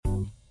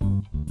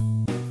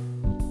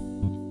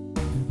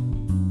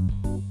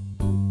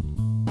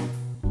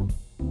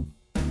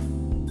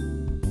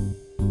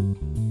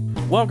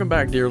Welcome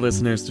back, dear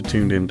listeners, to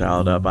Tuned In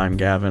Dialed Up. I'm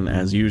Gavin,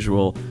 as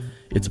usual.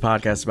 It's a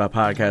podcast about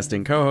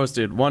podcasting,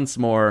 co-hosted once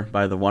more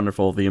by the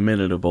wonderful, the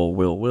inimitable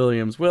Will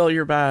Williams. Will,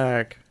 you're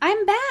back.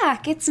 I'm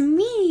back. It's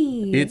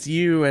me. It's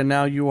you, and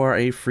now you are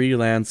a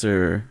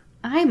freelancer.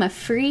 I'm a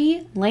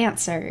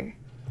freelancer.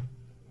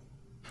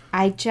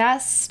 I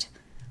just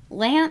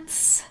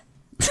lance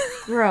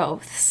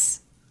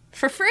growths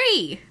for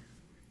free.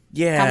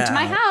 Yeah. Come to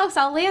my house.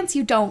 I'll lance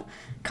you. Don't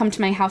come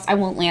to my house. I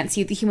won't lance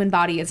you. The human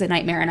body is a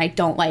nightmare, and I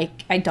don't like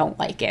it. I don't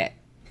like it.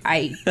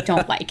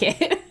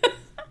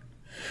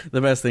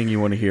 The best thing you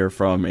want to hear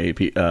from a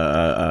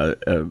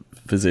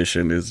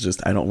physician is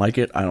just, I don't like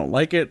it. I don't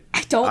like it.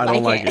 I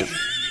don't like it.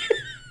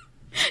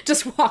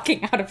 Just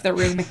walking out of the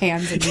room,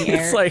 hands in the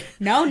air. It's like,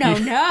 no.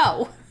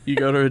 You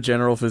go to a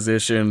general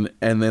physician,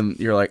 and then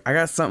you're like, I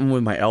got something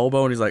with my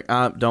elbow, and he's like,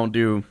 I don't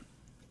do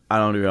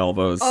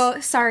elbows. Oh,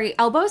 sorry.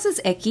 Elbows is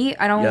icky.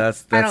 I don't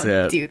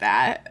do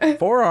that.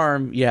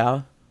 Forearm,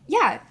 yeah.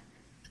 Yeah.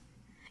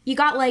 You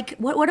got like,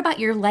 what about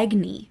your leg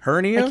knee?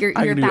 Hernia? Like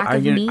your back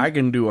of knee? I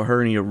can do a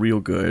hernia real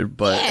good,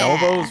 but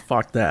elbows,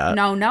 fuck that.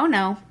 No.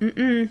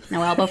 Mm-mm.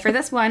 No elbow for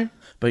this one.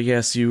 But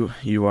yes, you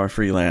are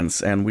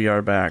freelance, and we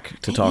are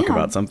back to talk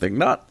about something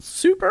not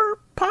super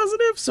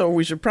positive, so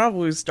we should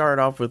probably start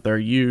off with our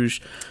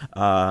usual.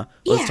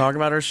 Let's talk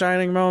about our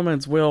shining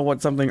moments. Will,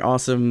 what's something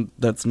awesome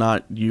that's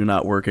not you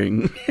not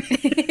working?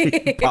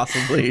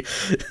 Possibly.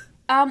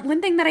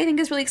 One thing that I think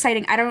is really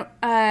exciting, I don't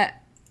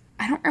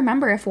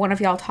remember if one of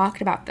y'all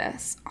talked about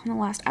this on the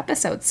last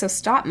episode, so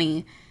stop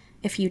me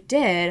if you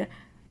did.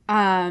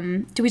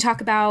 Do we talk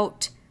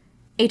about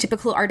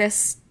Atypical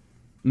Artists?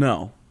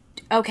 No.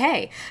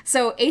 Okay,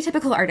 so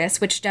Atypical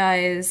Artists, which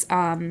does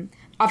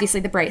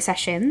obviously the Bright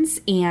Sessions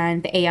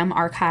and the AM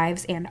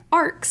Archives and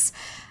ARCs,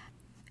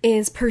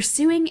 is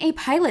pursuing a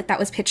pilot that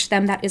was pitched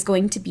them that is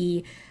going to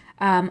be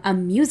a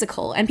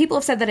musical. And people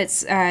have said that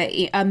it's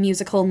a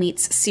musical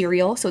meets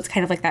serial, so it's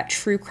kind of like that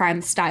true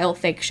crime style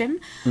fiction.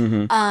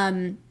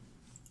 Mm-hmm.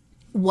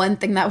 One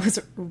thing that was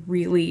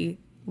really,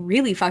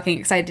 really fucking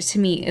excited to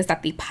me is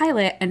that the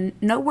pilot, and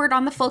no word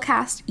on the full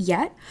cast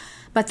yet,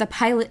 but the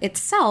pilot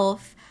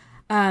itself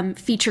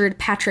featured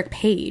Patrick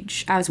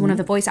Page as one of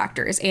the voice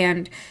actors.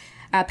 And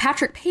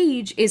Patrick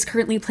Page is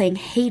currently playing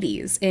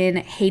Hades in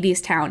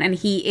Hadestown, and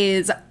he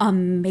is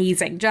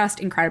amazing,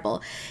 just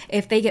incredible.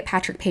 If they get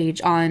Patrick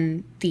Page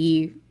on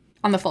the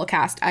full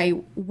cast,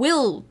 I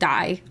will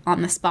die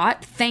on the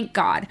spot. Thank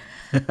God.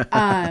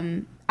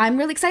 I'm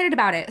really excited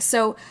about it.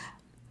 So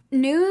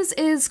news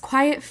is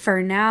quiet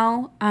for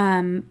now,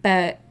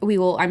 but we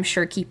will, I'm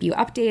sure, keep you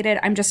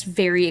updated. I'm just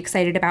very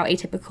excited about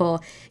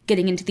Atypical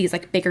getting into these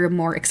like bigger,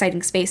 more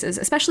exciting spaces,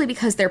 especially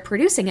because they're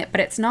producing it,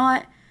 but it's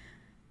not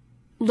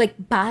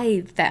like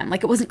by them.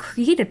 Like, it wasn't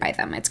created by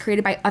them. It's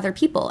created by other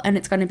people, and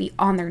it's going to be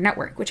on their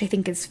network, which I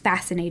think is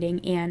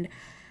fascinating. And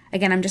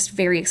again, I'm just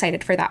very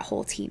excited for that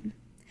whole team.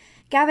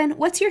 Gavin,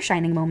 what's your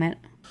shining moment?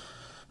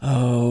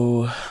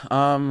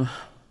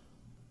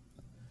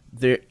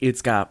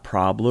 It's got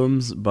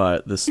problems,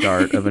 but the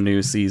start of a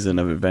new season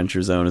of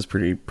Adventure Zone is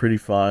pretty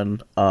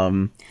fun.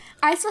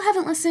 I still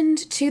haven't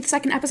listened to the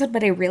second episode,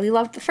 but I really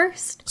loved the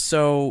first.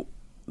 So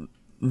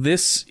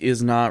this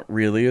is not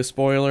really a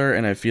spoiler,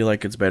 and I feel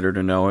like it's better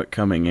to know it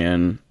coming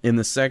in. In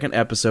the second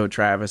episode,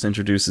 Travis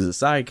introduces a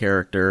side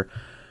character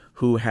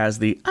who has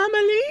the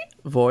Amelie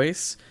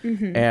voice,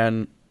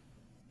 and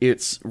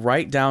it's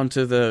right down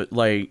to the,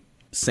 like,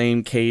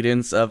 same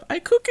cadence of, I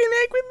cook an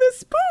egg with a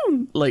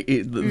spoon. Like,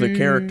 the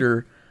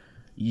character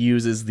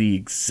uses the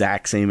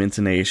exact same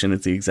intonation,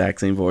 it's the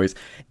exact same voice,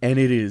 and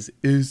it is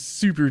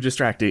super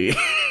distracting.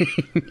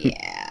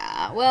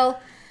 Yeah, well,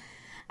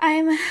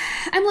 I'm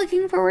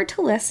looking forward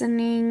to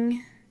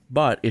listening.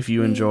 But if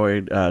you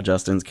enjoyed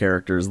Justin's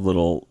character's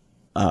little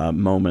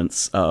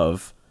moments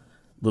of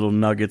little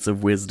nuggets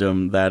of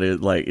wisdom,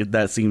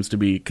 that seems to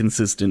be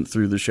consistent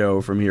through the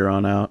show from here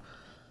on out.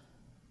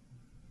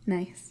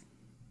 Nice.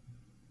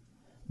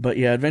 But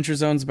yeah, Adventure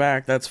Zone's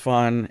back. That's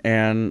fun,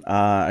 and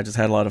I just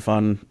had a lot of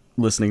fun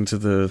listening to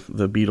the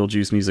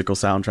Beetlejuice musical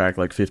soundtrack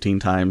like 15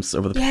 times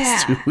over the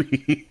past 2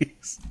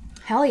 weeks.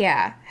 Hell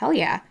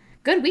yeah.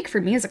 Good week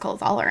for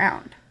musicals all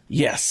around.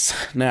 Yes.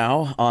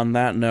 Now, on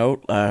that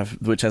note,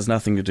 which has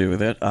nothing to do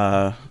with it,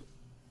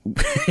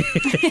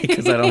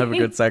 because I don't have a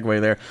good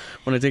segue there, I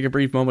want to take a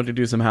brief moment to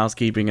do some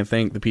housekeeping and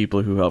thank the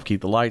people who help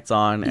keep the lights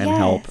on and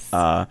help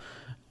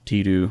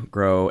T2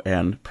 grow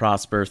and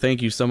prosper.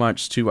 Thank you so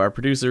much to our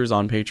producers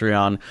on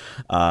Patreon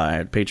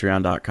at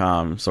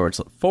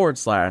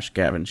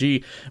patreon.com/Gavin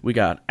G. We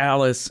got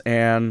Alice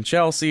and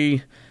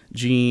Chelsea,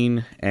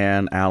 Jean,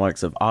 and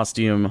Alex of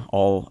Ostium,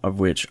 all of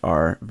which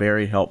are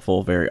very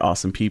helpful, very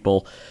awesome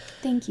people.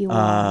 Thank you.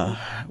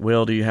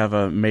 Will, do you have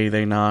a may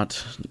they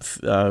not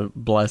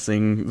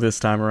blessing this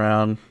time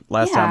around?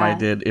 Last time I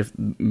did, if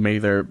may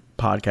their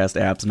podcast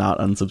apps not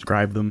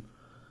unsubscribe them.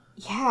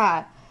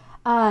 Yeah.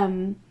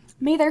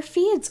 May their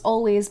feeds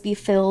always be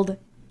filled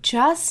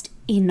just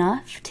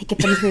enough to get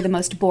them through the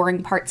most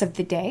boring parts of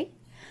the day,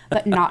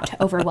 but not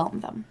to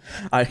overwhelm them.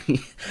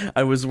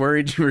 I was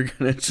worried you were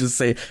going to just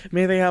say,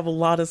 may they have a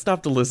lot of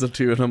stuff to listen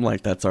to. And I'm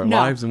like, that's our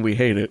lives and we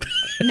hate it.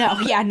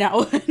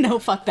 No,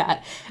 fuck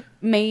that.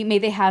 May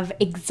they have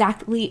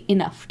exactly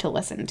enough to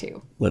listen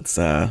to. Let's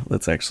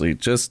actually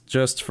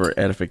just for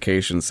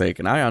edification's sake,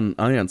 and I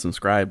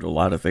unsubscribed to a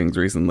lot of things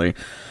recently.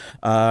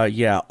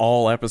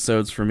 All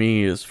episodes for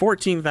me is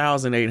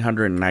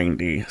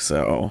 14,890.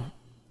 So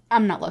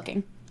I'm not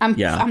looking. I'm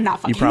not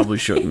fucking. You probably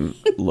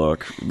shouldn't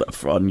look.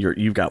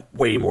 You've got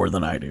way more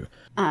than I do.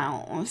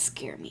 Oh,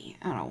 scare me.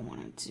 I don't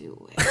want to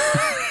do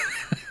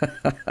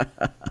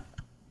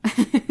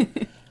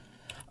it.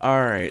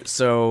 All right.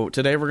 So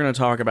today we're going to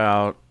talk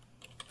about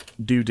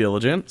due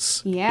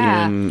diligence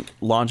in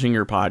launching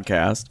your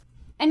podcast.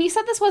 And you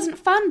said this wasn't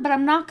fun, but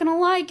I'm not going to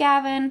lie,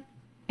 Gavin.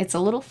 It's a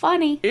little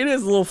funny. It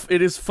is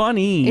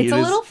funny. It's a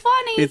little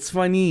funny. It's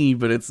funny,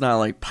 but it's not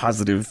like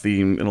positive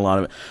theme in a lot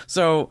of it.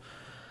 So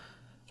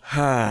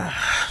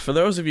for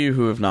those of you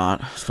who have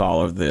not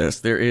followed this,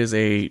 there is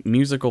a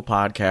musical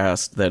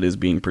podcast that is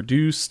being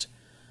produced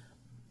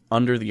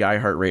under the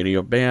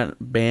iHeartRadio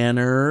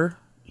banner.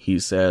 He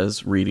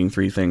says, reading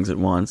three things at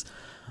once.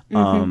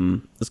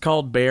 It's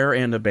called Bear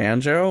and a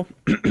Banjo.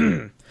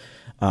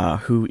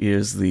 Who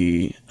is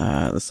the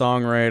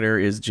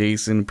songwriter is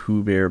Jason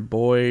Pooh Bear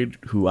Boyd,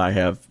 who I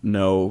have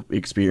no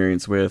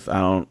experience with.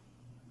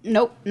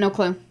 Nope, no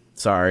clue.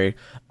 Sorry.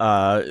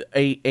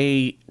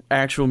 A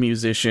actual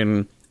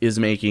musician is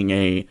making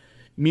a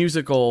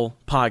musical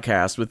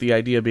podcast with the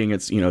idea being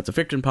it's a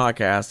fiction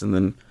podcast and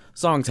then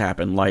songs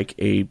happen like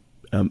a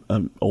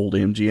old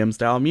MGM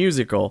style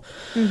musical.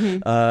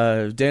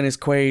 Dennis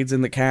Quaid's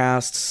in the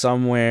cast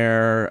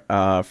somewhere.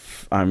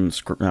 I'm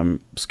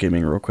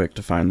skimming real quick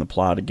to find the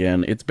plot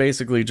again. It's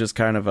basically just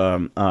kind of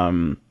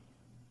a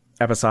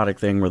episodic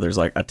thing where there's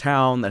like a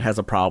town that has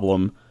a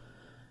problem,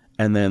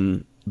 and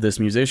then this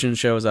musician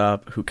shows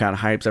up who kind of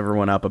hypes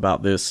everyone up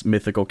about this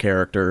mythical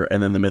character,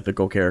 and then the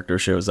mythical character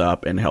shows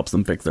up and helps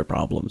them fix their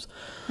problems.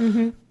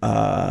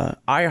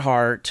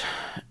 iHeart,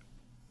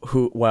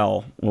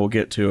 we'll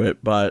get to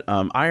it, but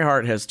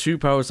iHeart has two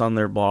posts on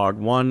their blog,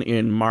 one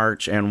in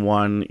March and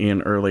one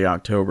in early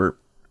October,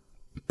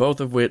 both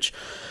of which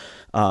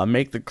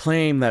make the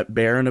claim that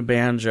Bear and a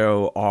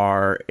Banjo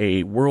are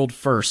a world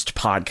first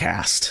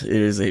podcast. It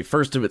is a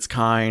first of its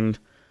kind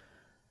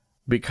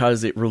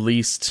because it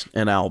released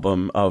an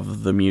album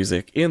of the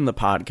music in the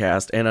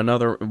podcast, and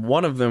another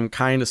one of them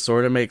kind of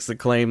sort of makes the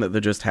claim that there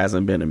just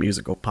hasn't been a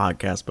musical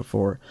podcast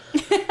before.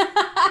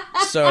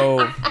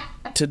 So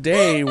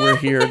today we're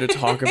here to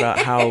talk about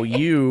how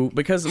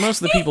because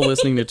most of the people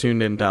listening to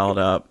Tuned In Dialed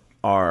Up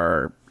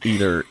are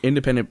either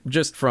independent,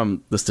 just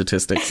from the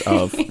statistics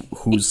of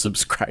who's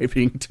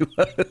subscribing to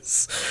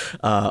us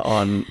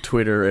on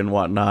Twitter and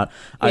whatnot.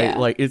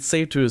 It's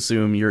safe to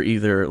assume you're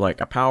either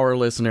like a power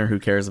listener who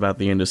cares about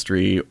the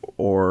industry,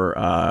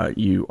 or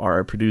you are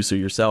a producer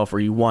yourself, or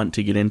you want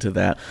to get into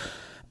that.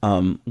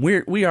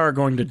 We are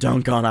going to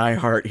dunk on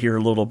iHeart here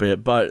a little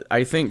bit, but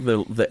I think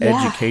the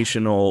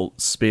educational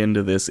spin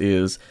to this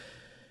is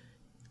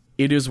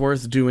it is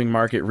worth doing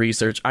market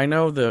research. I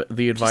know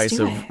the advice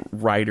of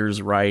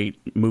writers write,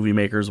 movie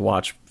makers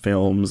watch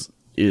films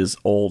is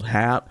old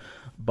hat,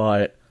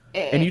 but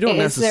and you don't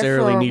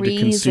necessarily need to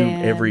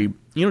consume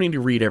you don't need to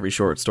read every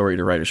short story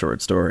to write a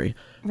short story.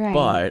 Right.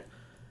 But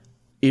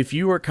if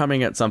you are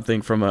coming at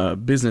something from a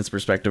business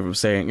perspective of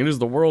saying it is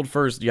the world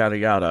first yada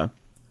yada,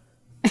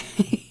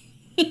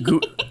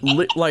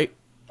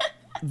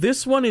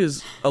 this one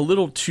is a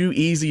little too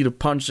easy to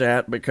punch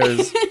at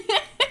because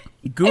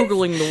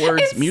Googling the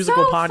words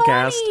musical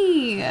podcast.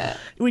 Funny.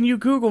 When you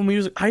Google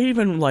music, I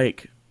even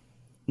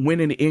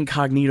went in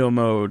incognito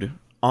mode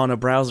on a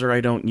browser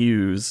I don't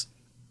use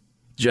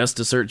just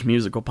to search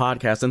musical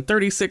podcast, and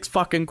 36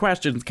 fucking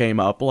questions came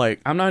up.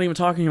 Like, I'm not even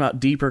talking about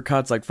deeper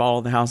cuts like Fall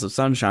of the House of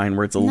Sunshine,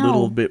 where it's a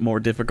little bit more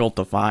difficult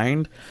to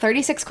find.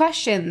 36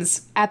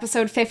 questions,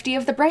 episode 50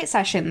 of the Bright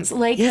Sessions.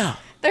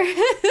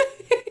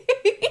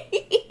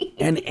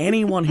 And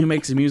anyone who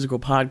makes a musical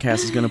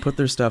podcast is going to put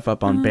their stuff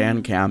up on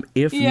Bandcamp,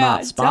 if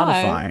not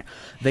Spotify.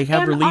 They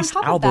have released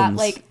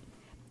albums.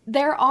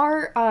 There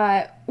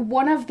are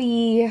one of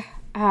the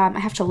I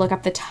have to look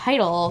up the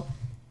title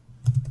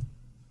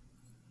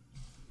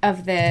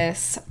of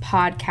this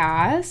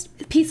podcast,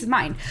 Peace of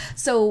Mind.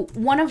 So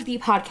one of the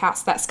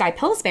podcasts that Sky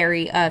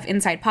Pillsbury of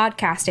Inside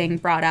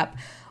Podcasting brought up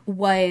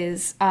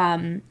was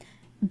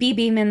B.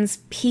 Beeman's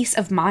Peace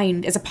of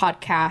Mind is a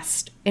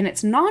podcast, and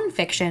it's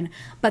nonfiction,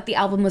 but the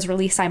album was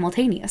released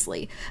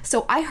simultaneously.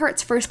 So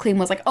iHeart's first claim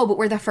was like, oh, but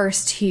we're the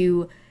first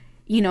to,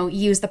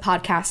 use the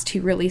podcast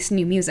to release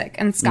new music.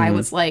 And Sky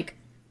was like,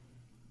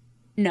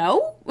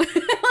 no,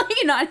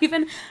 not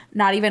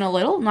even a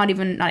little, not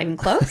even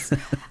close.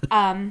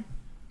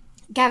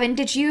 Gavin,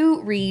 did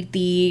you read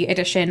the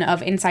edition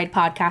of Inside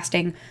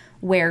Podcasting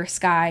where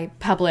Sky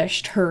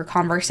published her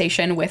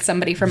conversation with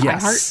somebody from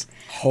iHeart?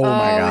 Oh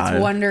my God.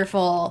 It's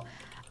wonderful.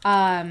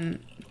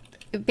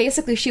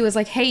 Basically, she was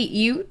like, hey,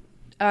 you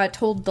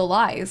told the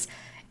lies.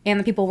 And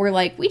the people were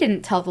like, we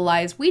didn't tell the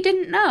lies. We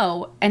didn't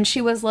know. And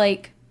she was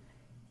like,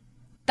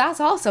 that's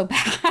also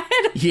bad.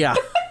 Yeah.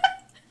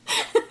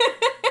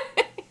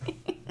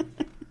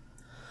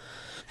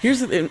 Here's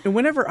the thing.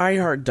 Whenever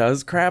iHeart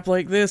does crap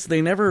like this,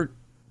 they never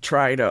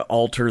try to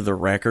alter the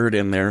record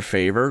in their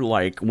favor.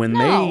 Like when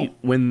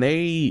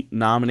they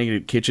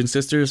nominated Kitchen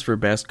Sisters for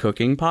best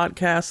cooking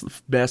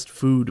podcast, best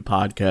food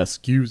podcast,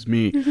 excuse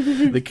me.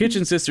 The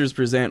Kitchen Sisters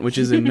Present, which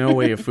is in no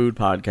way a food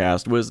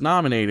podcast, was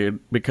nominated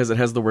because it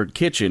has the word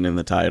kitchen in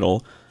the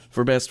title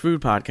for best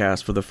food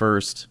podcast for the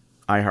first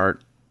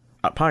iHeart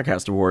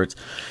Podcast Awards.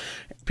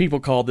 People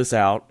called this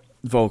out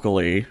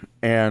vocally,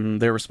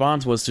 and their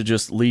response was to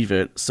just leave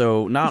it.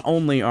 So not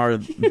only are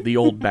the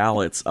old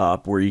ballots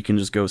up where you can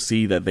just go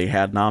see that they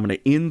had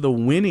nominated in the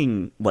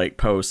winning like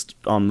post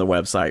on the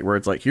website where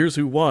it's like, here's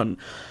who won,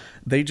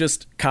 they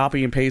just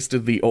copy and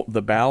pasted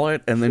the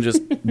ballot and then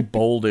just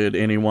bolded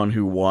anyone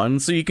who won,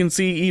 so you can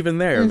see even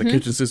there the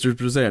Kitchen Sisters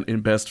Present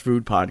in best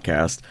food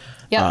podcast.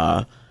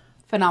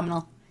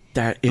 Phenomenal.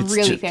 That it's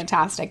really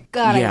fantastic.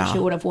 God, I wish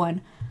it would have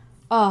won.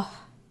 Oh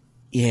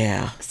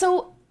yeah.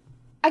 So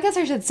I guess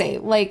I should say,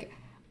 like,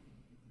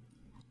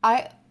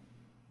 I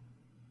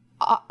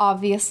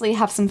obviously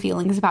have some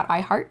feelings about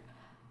iHeart.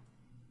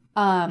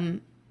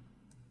 And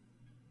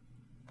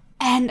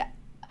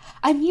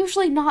I'm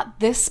usually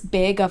not this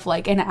big of,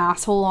 like, an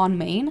asshole on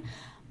Maine,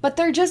 but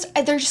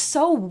they're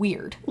so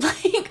weird.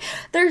 Like,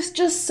 they're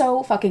just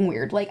so fucking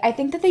weird. Like, I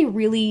think that they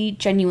really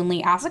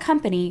genuinely, as a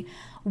company,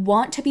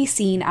 want to be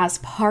seen as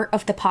part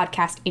of the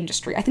podcast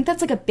industry. I think that's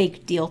like a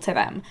big deal to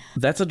them.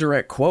 That's a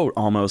direct quote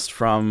almost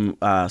from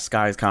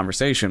Sky's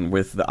conversation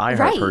with the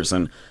iHeart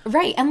person.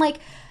 Right. And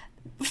like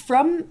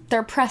from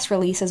their press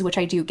releases, which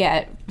I do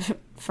get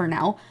for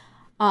now,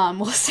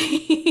 we'll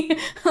see.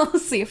 We'll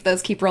see if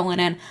those keep rolling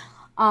in.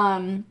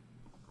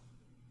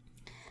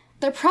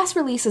 Their press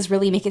releases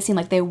really make it seem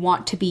like they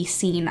want to be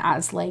seen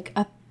as like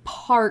a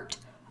part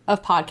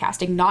of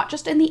podcasting, not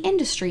just in the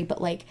industry, but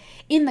like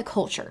in the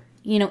culture.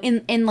 You know,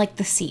 in like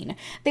the scene.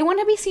 They want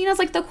to be seen as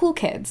like the cool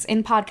kids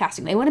in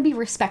podcasting. They want to be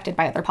respected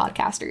by other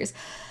podcasters.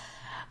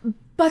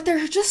 But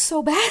they're just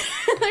so bad.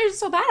 They're just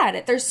so bad at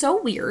it. They're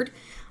so weird.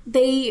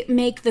 They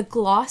make the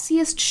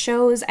glossiest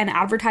shows and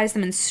advertise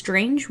them in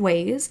strange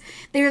ways.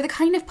 They're the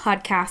kind of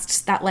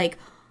podcasts that like,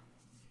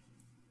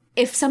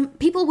 if some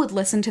people would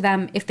listen to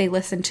them if they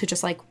listened to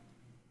just like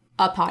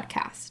a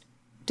podcast.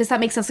 Does that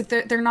make sense?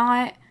 Like they're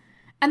not,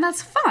 and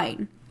that's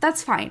fine.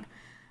 That's fine.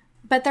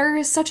 But there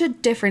is such a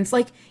difference.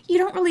 Like, you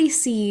don't really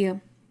see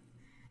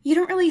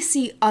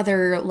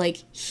other, like,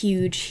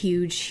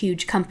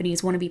 huge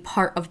companies want to be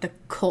part of the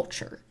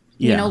culture.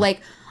 Yeah. You know,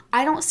 like,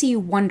 I don't see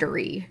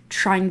Wondery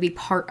trying to be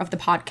part of the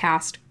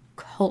podcast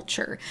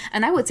culture.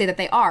 And I would say that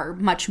they are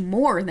much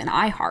more than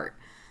iHeart.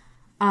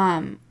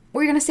 What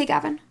were you going to say,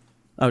 Gavin?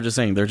 I was just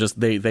saying,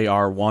 they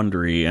are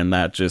Wondery, and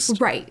that just...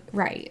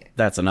 Right.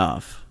 That's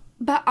enough.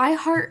 But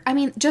iHeart, I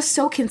mean, just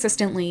so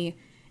consistently...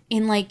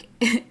 in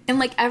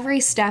every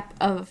step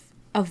of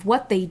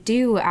what they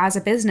do as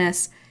a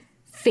business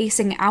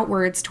facing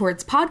outwards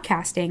towards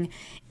podcasting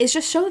is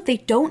just show that they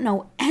don't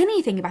know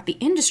anything about the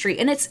industry.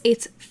 And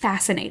it's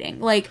fascinating.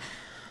 Like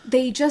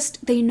they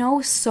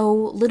know so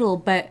little,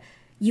 but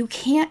you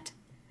can't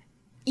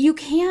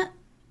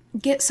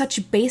get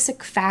such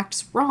basic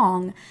facts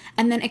wrong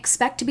and then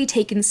expect to be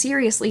taken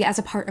seriously as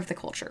a part of the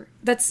culture.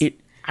 That's it.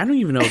 I don't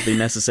even know if they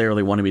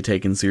necessarily want to be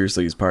taken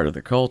seriously as part of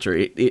the culture.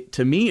 It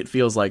to me, it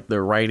feels like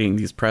they're writing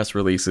these press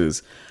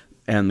releases,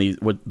 and these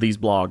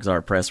blogs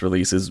are press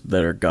releases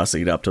that are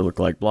gussied up to look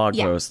like blog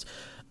posts.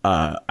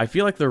 I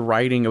feel like they're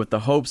writing with the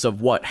hopes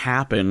of what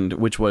happened,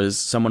 which was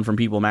someone from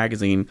People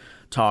Magazine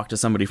talked to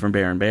somebody from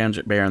Baron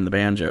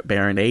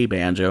A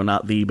Banjo,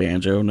 not the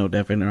Banjo, no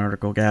definite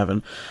article,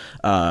 Gavin.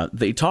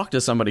 They talked to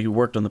somebody who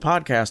worked on the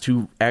podcast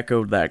who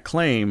echoed that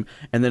claim,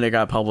 and then it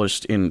got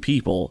published in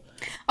People.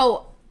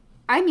 Oh,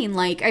 I mean,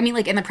 like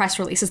in the press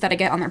releases that I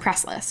get on their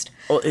press list.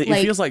 Well, it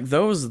feels like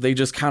those, they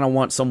just kind of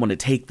want someone to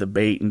take the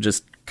bait and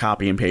just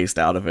copy and paste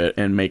out of it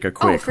and make a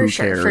quick who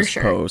cares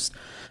post.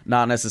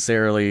 Not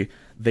necessarily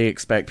they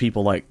expect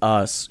people like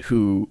us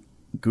who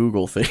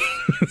Google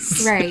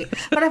things. Right.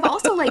 But I've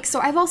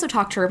also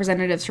talked to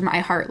representatives from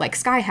iHeart, like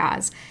Sky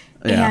has.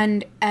 Yeah.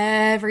 And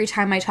every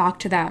time I talk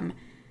to them,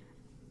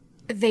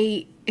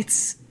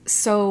 it's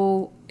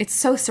so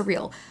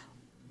surreal.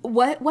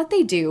 What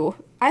they do,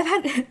 I've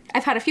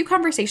had a few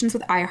conversations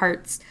with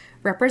iHeart's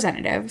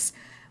representatives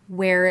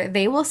where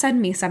they will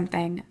send me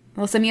something,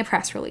 they'll send me a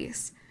press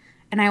release,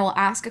 and I will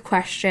ask a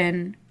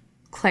question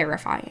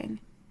clarifying.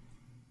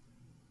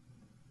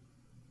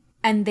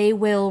 And they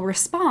will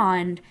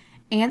respond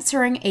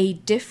answering a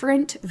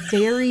different,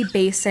 very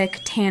basic,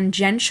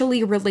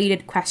 tangentially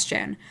related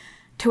question,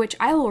 to which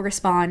I will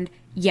respond,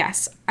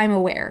 yes, I'm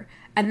aware.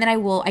 And then I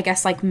will, I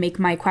guess, like, make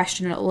my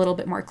question a little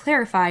bit more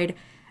clarified,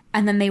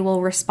 and then they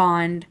will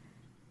respond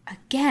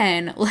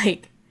again,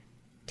 like,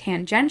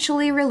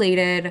 tangentially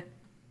related,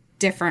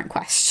 different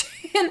question.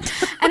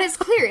 And it's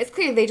clear.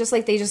 They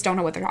just don't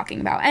know what they're talking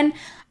about. And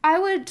I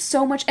would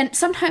so much, and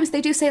sometimes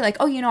they do say, like,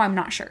 oh, I'm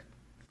not sure.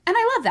 And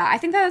I love that. I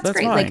think that's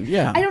great. Fine. Like,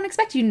 yeah. I don't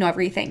expect you to know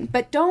everything,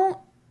 but don't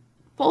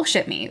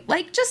bullshit me.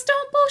 Like, just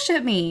don't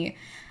bullshit me.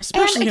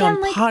 Especially and again,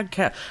 on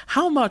podcast.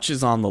 How much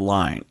is on the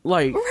line?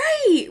 Like,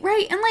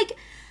 right. And like,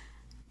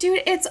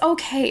 dude, it's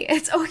okay.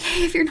 It's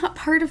okay if you're not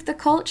part of the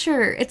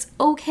culture. It's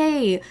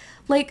okay.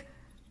 Like,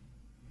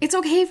 it's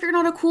okay if you're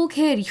not a cool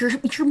kid.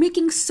 You're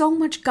making so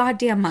much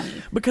goddamn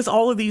money. Because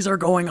all of these are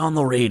going on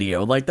the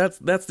radio. Like,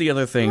 that's the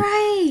other thing.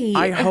 Right.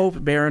 I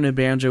hope Baron and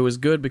Banjo is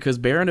good, because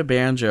Baron and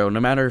Banjo,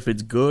 no matter if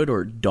it's good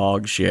or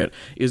dog shit,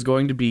 is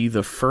going to be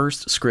the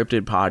first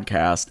scripted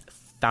podcast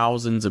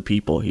thousands of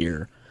people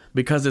hear.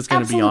 Because it's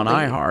going to be on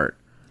iHeart.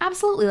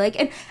 Absolutely. Like,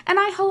 and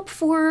I hope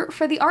for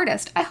the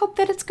artist, I hope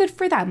that it's good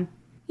for them.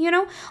 You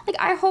know? Like,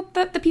 I hope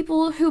that the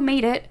people who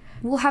made it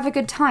will have a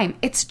good time.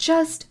 It's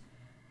just,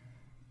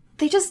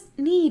 they just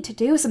need to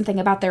do something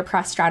about their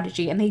press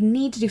strategy, and they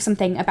need to do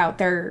something about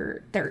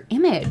their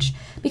image,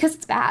 because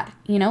it's bad,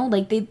 you know?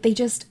 Like, they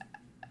just,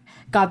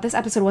 God, this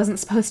episode wasn't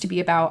supposed to be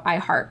about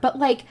iHeart, but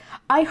like,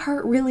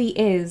 iHeart really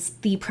is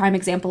the prime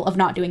example of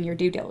not doing your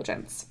due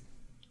diligence.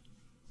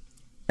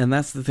 And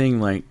that's the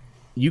thing, like,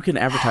 you can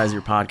advertise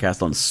your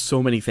podcast on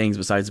so many things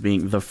besides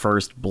being the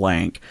first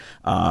blank.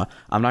 I'm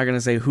not going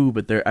to say who,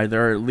 but there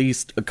are at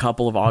least a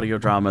couple of audio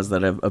dramas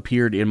that have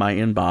appeared in my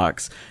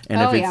inbox.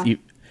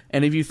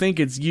 And if you think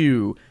it's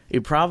you,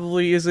 it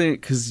probably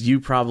isn't, because you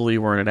probably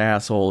weren't an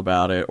asshole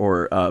about it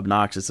or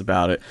obnoxious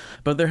about it.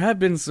 But there have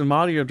been some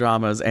audio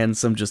dramas and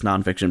some just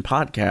nonfiction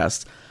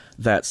podcasts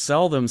that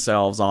sell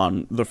themselves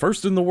on the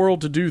first in the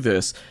world to do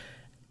this.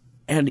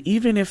 And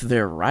even if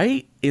they're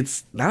right,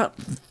 it's not,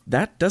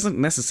 that doesn't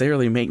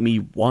necessarily make me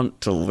want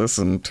to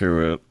listen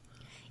to it.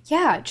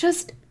 Yeah,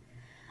 just,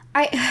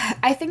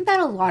 I think that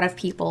a lot of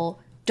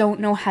people don't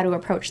know how to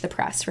approach the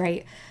press,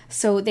 right?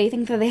 So they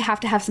think that they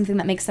have to have something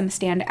that makes them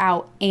stand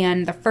out,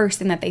 and the first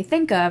thing that they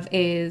think of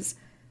is,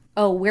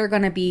 oh, we're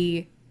going to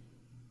be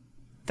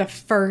the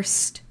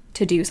first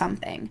to do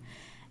something.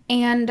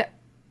 And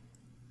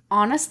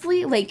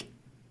honestly, like,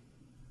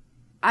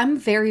 I'm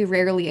very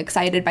rarely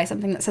excited by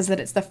something that says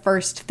that it's the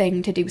first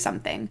thing to do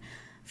something,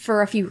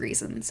 for a few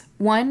reasons.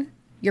 One,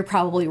 you're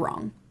probably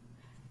wrong.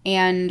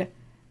 And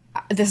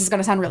this is going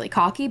to sound really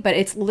cocky, but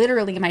it's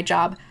literally my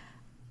job.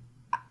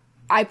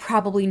 I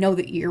probably know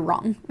that you're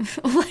wrong.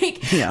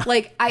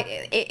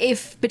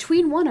 If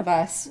between one of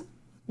us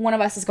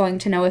is going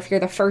to know if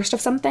you're the first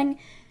of something,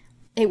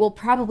 it will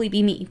probably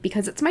be me,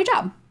 because it's my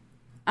job.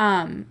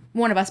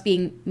 One of us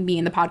being me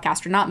in the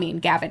podcast, or not me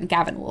and Gavin.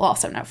 Gavin will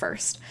also know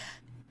first.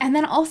 And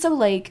then also,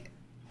 like,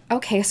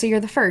 okay, so you're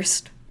the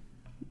first.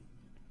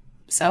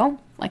 So,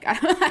 like,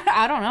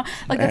 I don't know.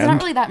 Like, that's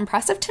not really that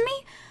impressive to me.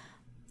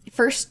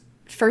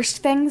 First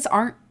things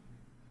aren't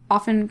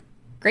often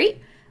great.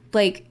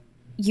 Like,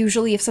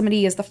 usually if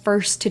somebody is the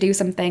first to do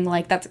something,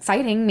 like, that's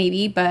exciting,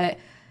 maybe, but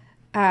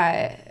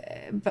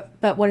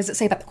what does it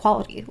say about the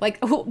quality? Like,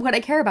 what I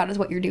care about is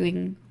what you're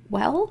doing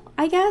well,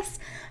 I guess.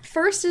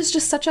 First is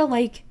just such a,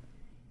 like,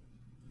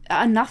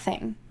 a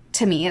nothing.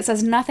 To me, it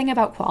says nothing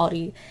about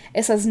quality.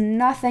 It says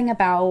nothing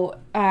about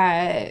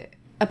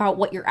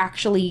what you're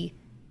actually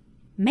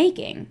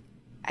making.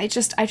 I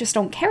just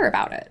don't care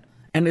about it.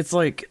 And it's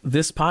like,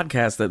 this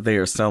podcast that they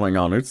are selling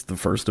on, it's the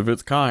first of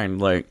its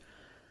kind. Like,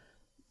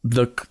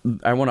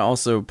 I want to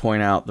also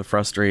point out the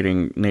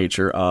frustrating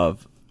nature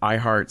of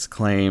iHeart's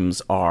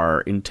claims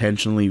are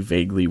intentionally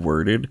vaguely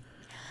worded.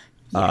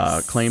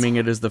 Yes. Claiming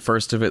it is the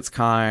first of its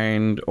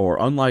kind or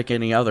unlike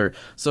any other,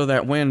 so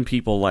that when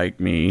people like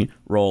me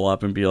roll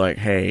up and be like,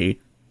 hey,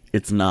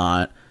 it's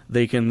not,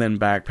 they can then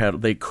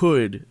backpedal.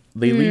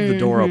 They leave the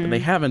door open. They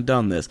haven't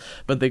done this,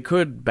 but they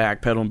could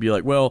backpedal and be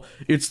like, well,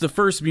 it's the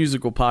first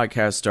musical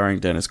podcast starring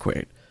Dennis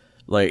Quaid.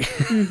 Like,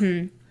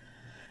 and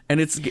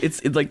it's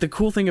like, the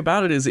cool thing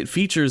about it is it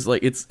features,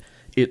 like, it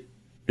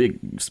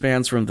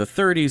spans from the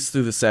 30s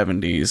through the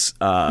 70s,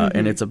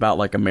 and it's about,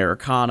 like,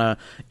 Americana.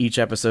 Each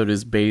episode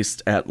is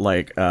based at,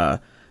 like,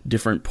 a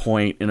different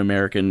point in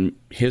American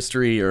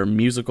history or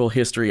musical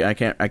history. I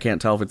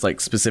can't tell if it's, like,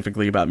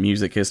 specifically about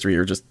music history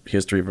or just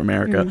history of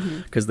America,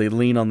 because they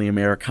lean on the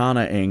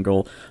Americana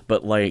angle.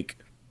 But, like,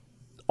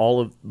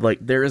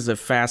 there is a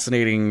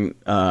fascinating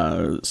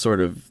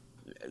sort of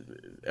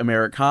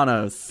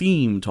Americana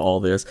theme to all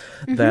this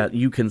that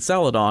you can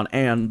sell it on,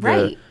 and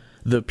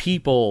the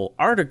People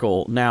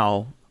article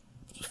now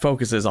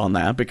focuses on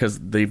that because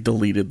they've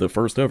deleted the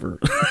first ever.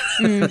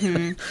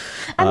 And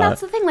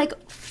that's the thing,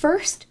 like,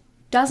 first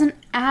doesn't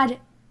add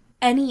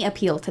any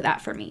appeal to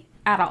that for me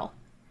at all.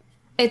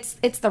 It's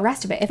the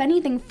rest of it. If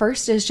anything,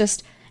 first is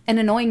just an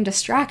annoying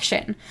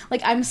distraction.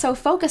 Like, I'm so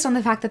focused on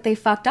the fact that they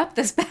fucked up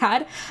this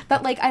bad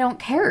that, like, I don't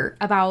care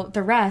about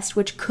the rest,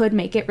 which could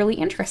make it really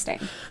interesting.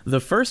 The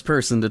first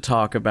person to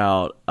talk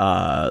about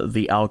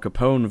the Al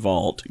Capone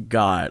vault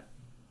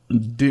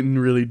didn't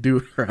really do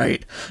it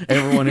right.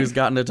 Everyone who's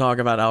gotten to talk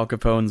about Al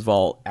Capone's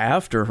vault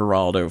after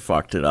Geraldo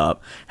fucked it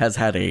up has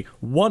had a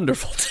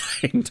wonderful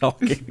time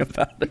talking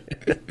about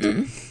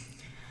it.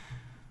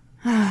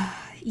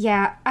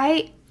 Yeah,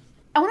 I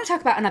want to talk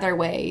about another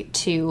way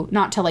to,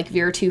 not to, like,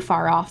 veer too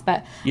far off,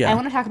 but I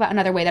want to talk about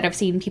another way that I've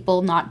seen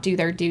people not do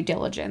their due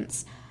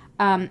diligence.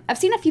 I've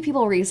seen a few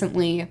people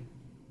recently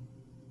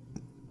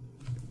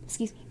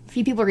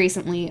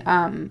recently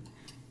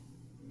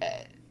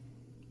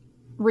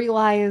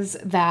realize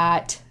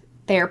that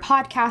their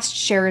podcast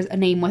shares a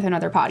name with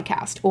another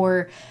podcast,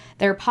 or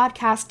their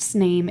podcast's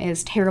name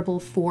is terrible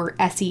for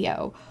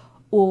SEO,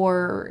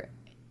 or,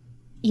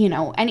 you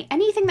know,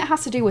 anything that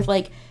has to do with,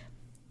 like,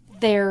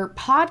 their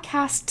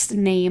podcast's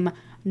name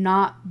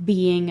not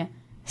being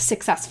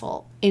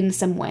successful in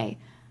some way.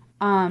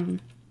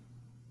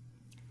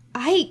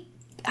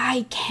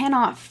 I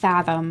cannot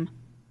fathom,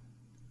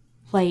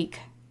 like,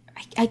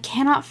 I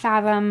cannot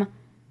fathom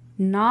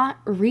not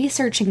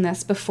researching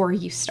this before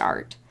you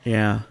start.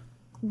 Yeah.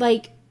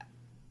 Like,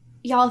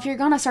 y'all, if you're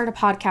gonna start a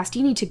podcast,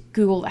 you need to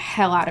Google the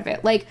hell out of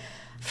it. Like,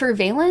 for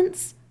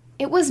Valence,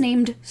 it was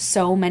named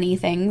so many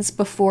things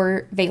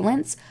before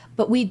Valence,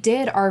 but we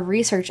did our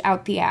research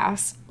out the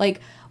ass.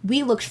 Like,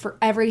 we looked for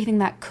everything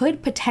that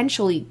could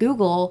potentially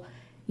Google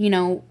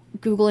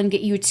and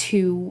get you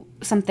to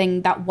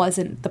something that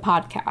wasn't the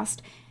podcast.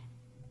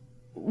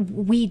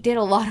 We did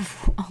a lot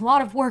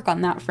of work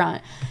on that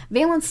front.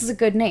 Valence is a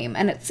good name,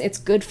 and it's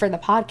good for the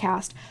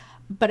podcast,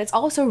 but it's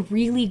also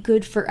really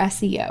good for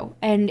SEO,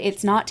 and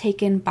it's not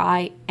taken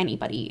by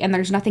anybody, and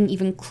there's nothing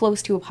even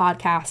close to a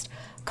podcast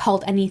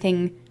called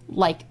anything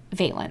like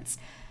Valence.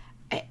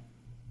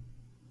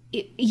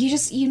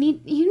 You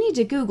need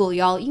to Google,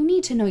 y'all. You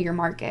need to know your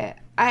market.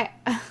 I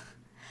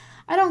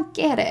don't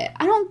get it.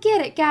 I don't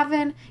get it,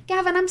 Gavin.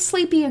 Gavin, I'm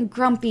sleepy and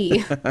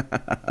grumpy.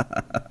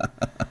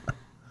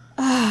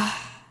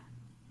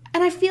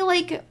 And I feel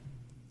like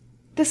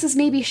this is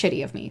maybe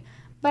shitty of me,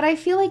 but I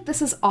feel like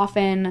this is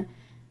often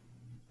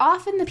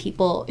the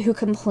people who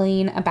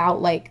complain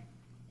about, like,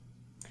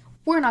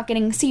 we're not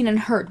getting seen and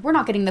heard. We're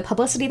not getting the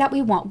publicity that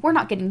we want. We're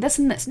not getting this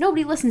and this.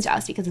 Nobody listens to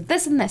us because of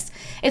this and this.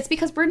 It's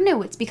because we're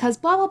new. It's because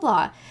blah, blah,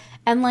 blah.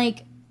 And,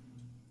 like,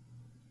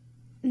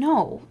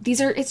 no,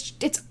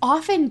 it's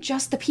often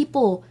just the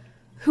people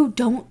who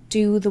don't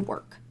do the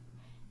work.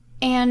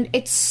 And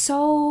it's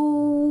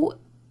so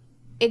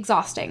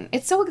exhausting.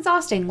 It's so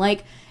exhausting.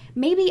 Like,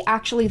 maybe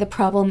actually the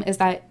problem is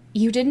that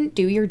you didn't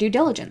do your due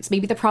diligence.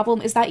 Maybe the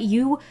problem is that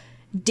you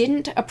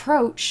didn't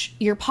approach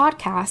your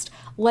podcast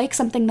like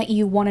something that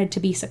you wanted to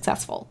be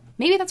successful.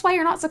 Maybe that's why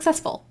you're not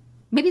successful.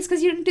 Maybe it's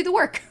because you didn't do the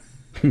work.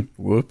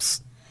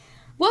 Whoops.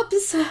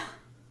 Whoops.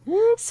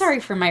 Sorry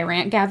for my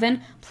rant,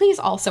 Gavin. Please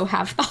also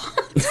have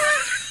thoughts.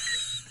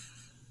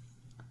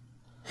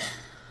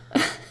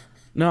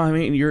 No, I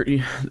mean,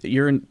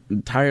 you're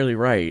entirely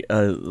right.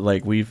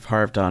 Like, we've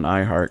harped on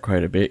iHeart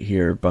quite a bit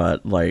here,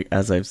 but, like,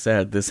 as I've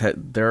said,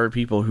 there are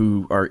people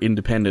who are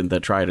independent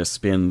that try to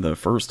spin the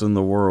first in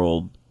the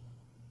world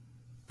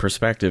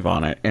perspective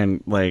on it,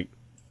 and, like,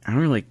 I don't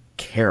really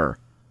care.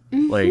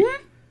 Mm-hmm. Like,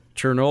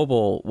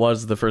 Chernobyl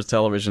was the first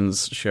television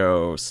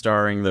show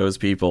starring those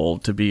people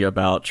to be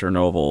about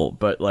Chernobyl,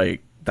 but,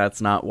 like,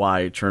 that's not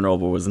why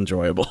Chernobyl was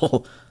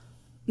enjoyable.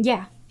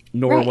 Yeah.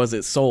 Nor was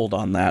it sold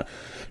on that.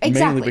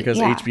 Exactly, mainly because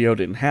HBO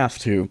didn't have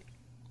to.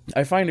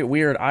 I find it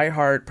weird.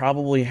 iHeart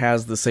probably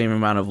has the same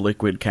amount of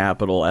liquid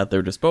capital at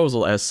their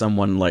disposal as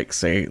someone like,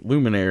 say,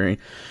 Luminary.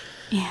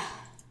 Yeah.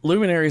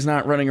 Luminary's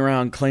not running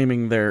around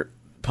claiming their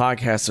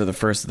podcasts are the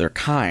first of their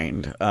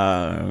kind.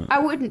 I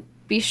wouldn't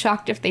be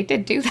shocked if they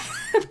did do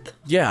that.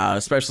 Yeah,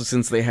 especially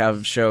since they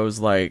have shows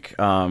like,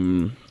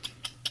 Will,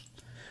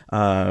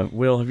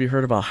 have you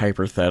heard about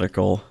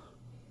Hypothetical?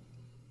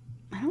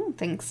 I don't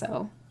think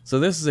so. So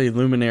this is a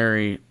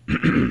Luminary...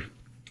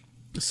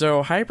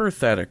 So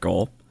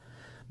Hypothetical,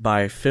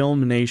 by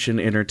Film Nation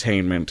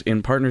Entertainment,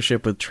 in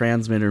partnership with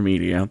Transmitter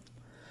Media.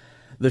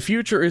 The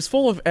future is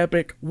full of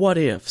epic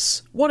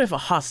what-ifs. What if a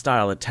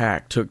hostile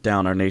attack took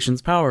down our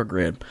nation's power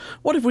grid?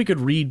 What if we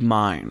could read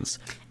minds?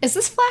 Is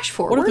this flash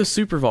forward? What if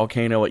the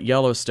supervolcano at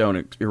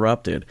Yellowstone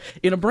erupted?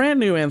 In a brand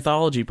new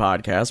anthology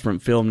podcast from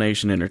Film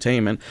Nation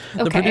Entertainment,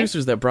 the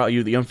producers that brought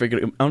you the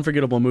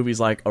unforgettable movies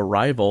like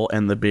Arrival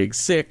and The Big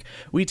Sick,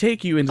 we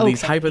take you into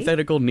these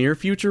hypothetical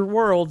near-future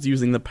worlds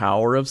using the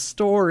power of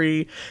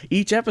story.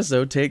 Each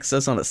episode takes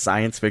us on a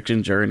science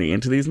fiction journey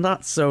into these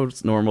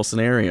not-so-normal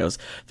scenarios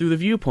through the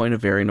viewpoint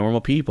of very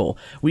normal people.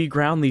 We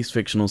ground these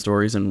fictional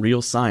stories in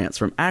real science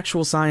from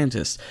actual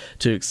scientists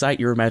to excite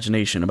your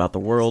imagination about the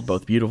world,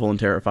 both beautiful and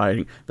terrifying,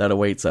 that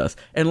awaits us.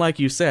 And like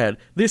you said,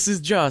 this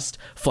is just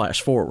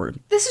flash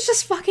forward. This is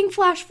just fucking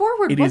flash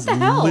forward. What the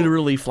hell? It is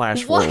literally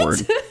flash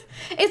forward.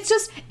 It's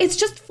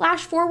just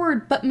flash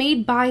forward, but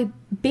made by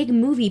big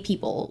movie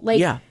people. Like,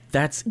 yeah,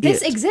 this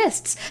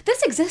exists.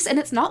 This exists, and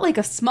it's not like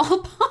a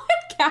small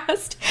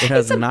podcast. It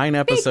has 9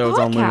 episodes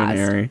on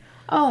Luminary.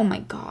 Oh my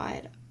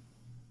god.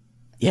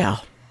 Yeah.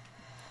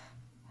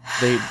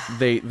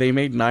 They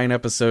made 9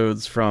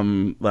 episodes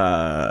from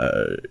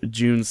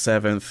June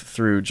 7th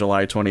through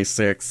July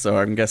 26th, so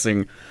I'm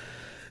guessing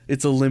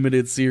it's a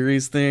limited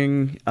series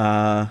thing.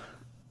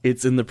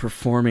 It's in the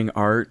performing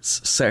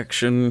arts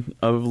section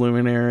of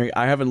Luminary.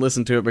 I haven't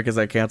listened to it because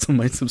I canceled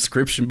my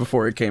subscription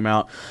before it came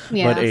out,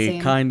 but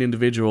kind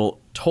individual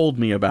told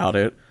me about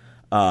it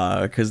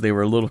because they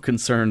were a little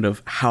concerned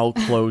of how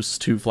close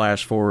to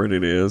flash forward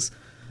it is.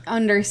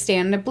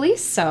 Understandably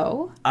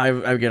so.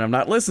 Again, I'm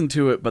not listened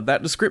to it, but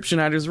that description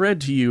I just read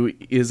to you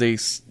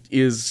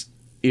is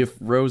if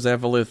Rose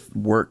Eveleth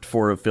worked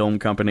for a film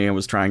company and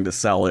was trying to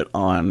sell it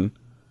on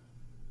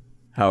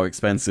how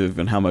expensive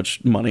and how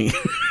much money.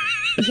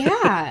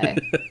 Yeah.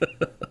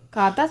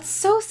 God, that's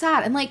so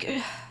sad. And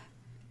like,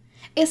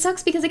 it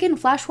sucks because again,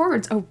 Flash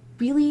Forward's a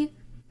really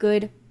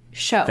good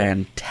show.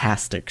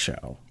 Fantastic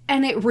show.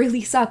 And it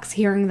really sucks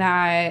hearing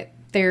that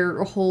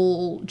their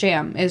whole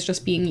jam is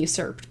just being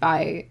usurped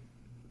by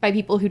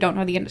people who don't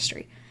know the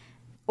industry.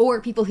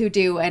 Or people who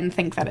do and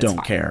think that it's don't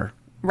fine. care.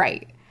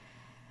 Right.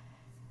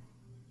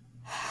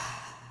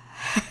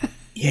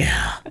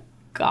 Yeah.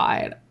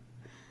 God.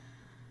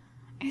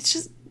 It's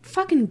just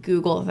fucking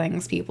Google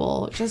things,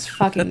 people. Just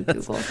fucking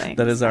Google things.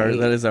 That is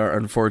our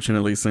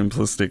unfortunately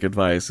simplistic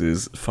advice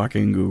is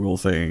fucking Google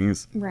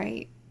things.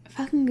 Right.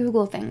 Fucking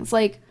Google things.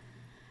 Like,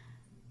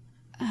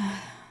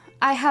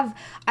 I have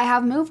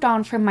moved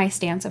on from my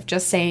stance of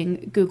just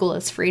saying Google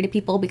is free to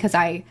people because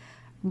I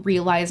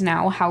realize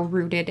now how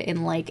rooted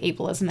in like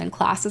ableism and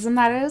classism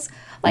that is.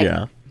 Like,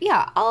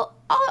 yeah, I'll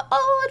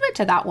admit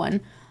to that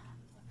one.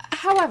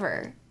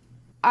 However,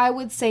 I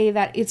would say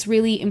that it's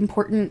really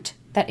important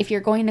that if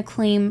you're going to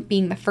claim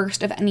being the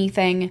first of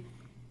anything,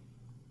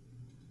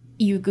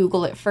 you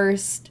Google it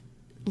first.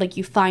 Like,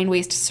 you find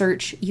ways to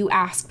search. You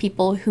ask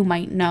people who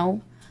might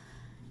know.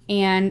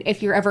 And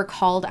if you're ever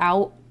called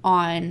out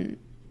on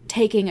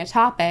taking a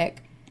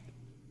topic,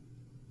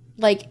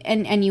 like,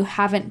 and you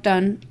haven't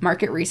done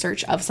market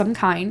research of some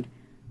kind,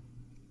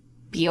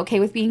 be okay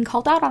with being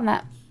called out on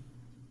that.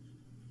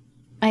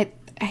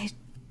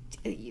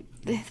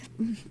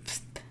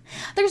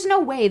 There's no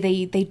way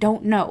they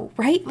don't know,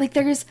 right? Like,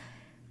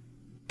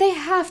 they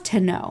have to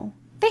know.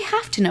 They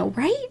have to know,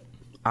 right?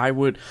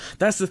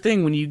 That's the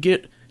thing, when you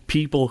get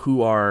people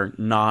who are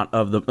not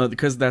of the,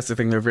 because that's the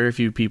thing, there are very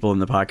few people in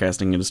the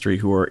podcasting industry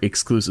who are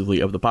exclusively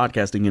of the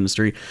podcasting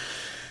industry.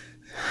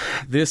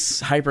 This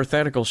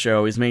hypothetical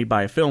show is made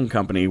by a film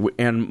company,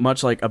 and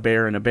much like A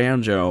Bear and a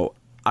Banjo,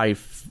 I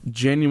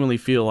genuinely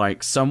feel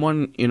like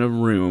someone in a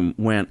room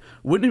went,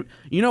 wouldn't it,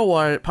 you know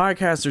what,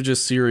 podcasts are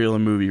just serial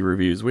and movie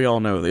reviews, we all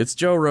know that. It's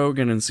Joe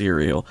Rogan and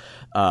Serial.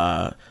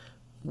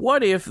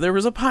 What if there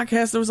was a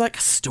podcast that was like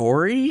a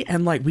story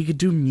and like we could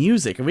do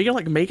music and we could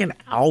like make an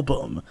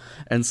album?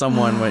 And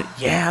someone went,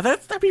 yeah,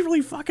 that'd be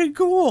really fucking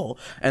cool.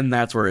 And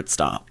that's where it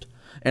stopped.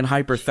 And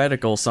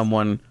hypothetical,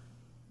 someone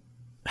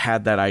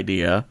had that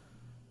idea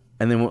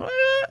and then went,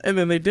 and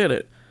then they did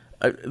it.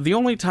 The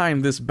only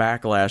time this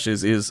backlash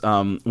is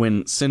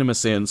when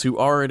CinemaSins, who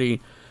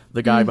already,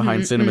 the guy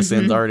behind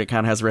CinemaSins already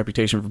kind of has a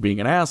reputation for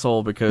being an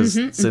asshole because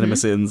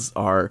CinemaSins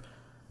are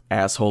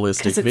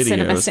assholistic videos.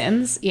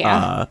 CinemaSins,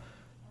 yeah.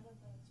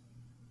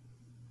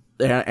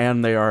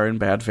 And they are in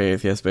bad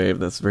faith. Yes, babe.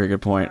 That's a very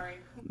good point. Sorry.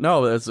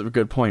 No, that's a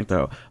good point,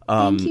 though.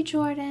 Thank you,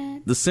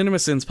 Jordan. The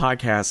CinemaSins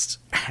podcast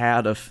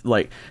had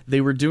they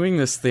were doing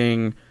this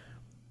thing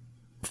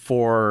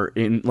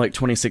in like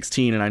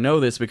 2016, and I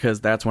know this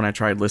because that's when I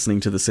tried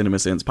listening to the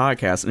CinemaSins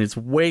podcast, and it's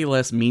way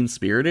less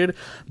mean-spirited,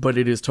 but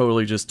it is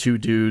totally just two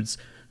dudes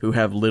who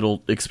have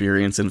little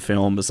experience in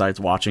film besides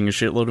watching a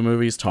shitload of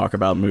movies talk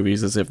about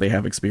movies as if they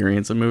have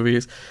experience in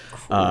movies.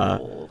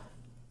 Cool.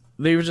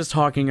 They were just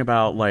talking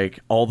about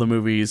like all the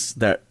movies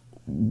that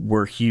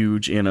were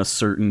huge in a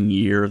certain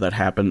year that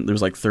happened. There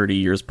was like 30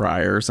 years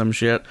prior or some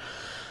shit.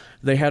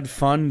 They had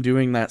fun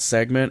doing that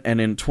segment,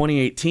 and in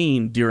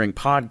 2018 during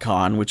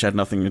PodCon, which had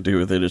nothing to do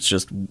with it, it's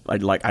just I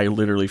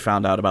literally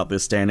found out about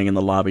this standing in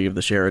the lobby of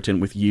the Sheraton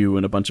with you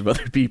and a bunch of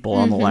other people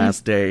on the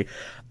last day.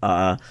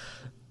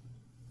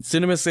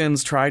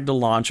 CinemaSins tried to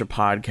launch a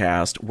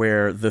podcast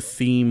where the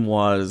theme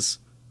was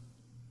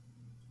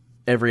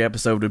every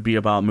episode would be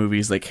about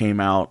movies that came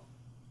out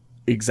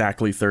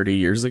exactly 30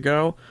 years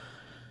ago.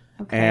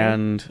 Okay.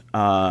 And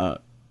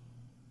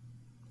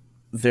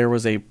there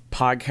was a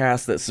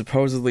podcast that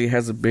supposedly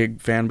has a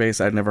big fan base,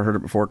 I'd never heard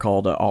it before,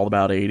 called All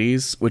About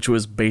 80s, which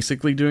was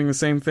basically doing the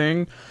same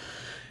thing.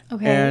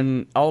 Okay.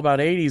 And All About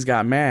 80s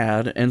got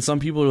mad, and some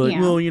people are like,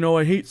 well, you know,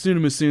 I hate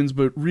CinemaSins,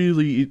 but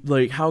really,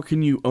 like, how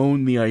can you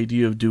own the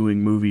idea of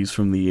doing movies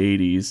from the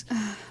 80s?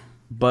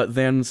 But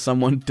then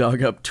someone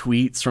dug up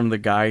tweets from the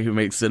guy who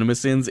makes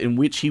CinemaSins in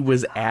which he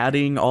was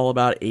adding All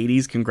About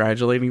 80s,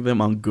 congratulating them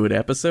on good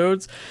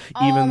episodes.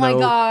 Oh my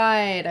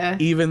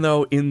God. Even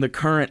though in the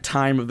current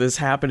time of this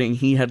happening,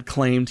 he had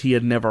claimed he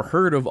had never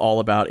heard of All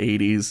About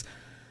 80s.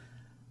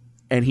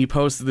 And he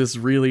posted this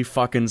really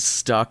fucking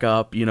stuck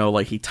up, you know,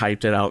 like he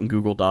typed it out in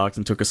Google Docs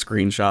and took a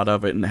screenshot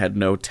of it and had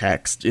no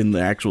text in the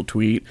actual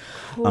tweet.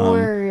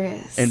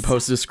 And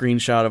posted a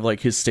screenshot of like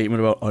his statement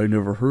about, I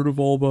never heard of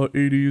All About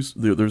 80s.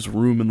 There's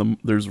room in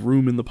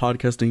the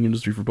podcasting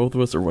industry for both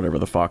of us, or whatever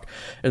the fuck.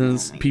 And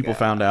then people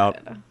found out,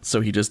 so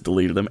he just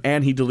deleted them.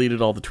 And he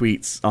deleted all the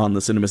tweets on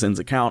the CinemaSins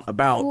account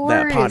about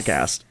that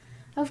podcast.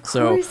 Of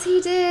course he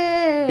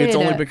did. It's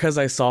only because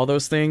I saw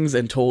those things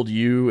and told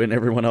you and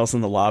everyone else in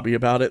the lobby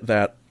about it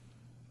that,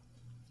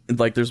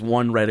 like, there's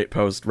one Reddit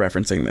post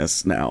referencing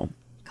this now.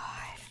 God.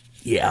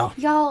 Yeah.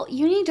 Y'all,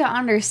 you need to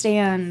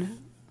understand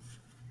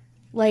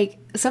Like,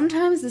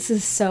 sometimes this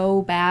is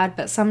so bad,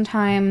 but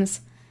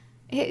sometimes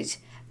the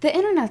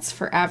internet's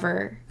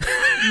forever.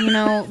 You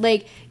know,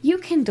 like, you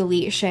can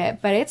delete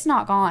shit, but it's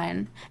not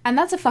gone. And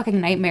that's a fucking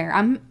nightmare.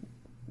 I'm,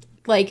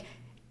 like,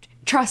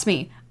 trust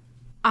me,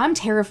 I'm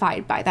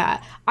terrified by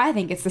that. I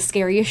think it's the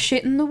scariest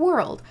shit in the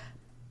world.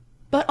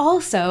 But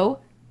also,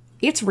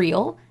 it's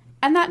real,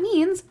 and that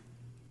means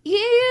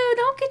you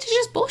don't get to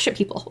just bullshit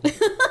people.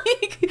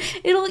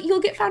 Like, you'll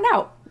get found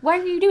out. Why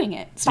are you doing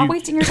it? Stop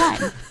wasting your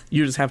time.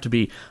 You just have to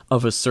be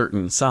of a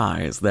certain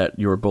size that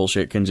your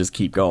bullshit can just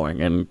keep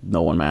going and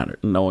no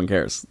one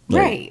cares.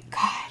 Like, right.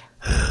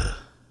 God.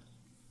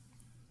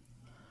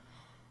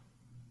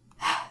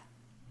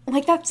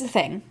 Like, that's the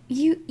thing.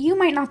 You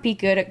might not be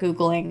good at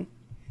Googling,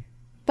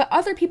 but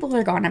other people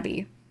are gonna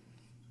be.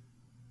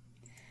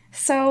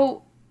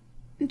 So,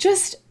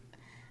 just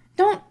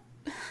don't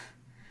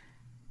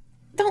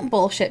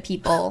bullshit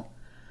people.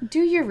 Do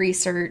your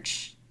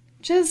research.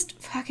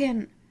 Just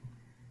fucking...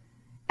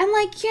 And,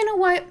 like, you know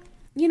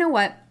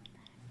what?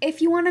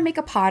 If you want to make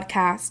a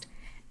podcast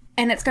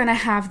and it's going to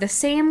have the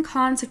same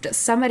concept as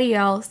somebody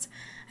else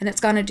and it's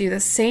going to do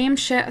the same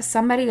shit as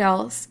somebody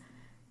else,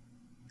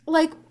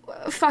 like,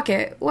 fuck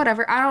it.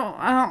 Whatever.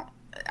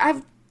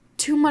 I've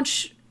too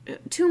much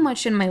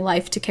in my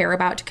life to care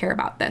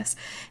about this.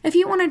 If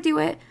you want to do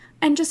it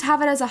and just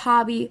have it as a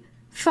hobby,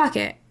 fuck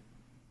it.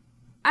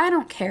 I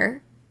don't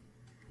care.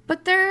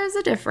 But there is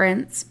a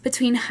difference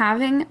between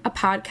having a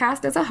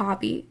podcast as a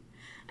hobby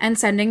and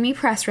sending me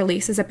press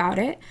releases about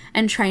it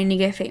and trying to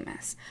get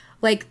famous.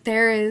 Like,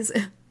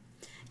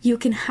 you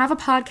can have a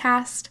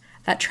podcast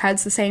that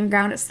treads the same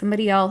ground as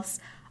somebody else.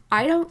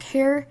 I don't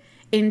care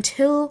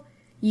until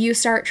you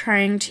start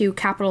trying to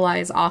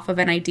capitalize off of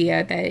an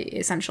idea that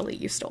essentially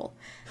you stole.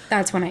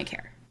 That's when I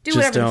care. Do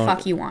whatever the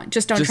fuck you want.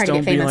 Just don't try to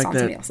get famous on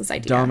somebody else's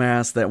idea.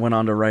 Dumbass that went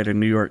on to write a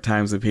New York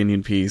Times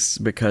opinion piece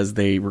because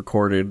they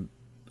recorded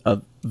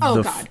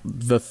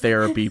the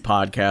therapy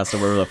podcast or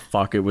whatever the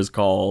fuck it was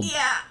called.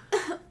 Yeah.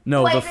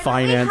 No, the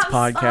finance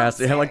podcast.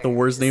 It had like the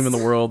worst name in the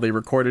world. They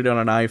recorded it on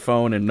an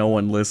iPhone and no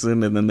one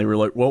listened. And then they were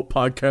like, well,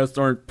 podcasts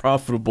aren't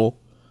profitable.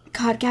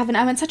 God, Gavin,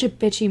 I'm in such a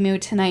bitchy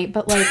mood tonight.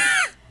 But like,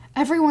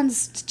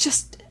 everyone's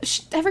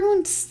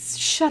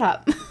shut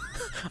up.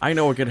 I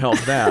know what could help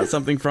that.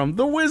 Something from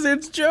The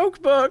Wizard's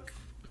Joke Book.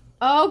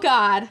 Oh,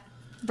 God.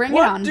 Bring it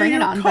on. Bring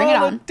it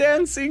on.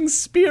 Dancing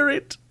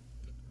spirit.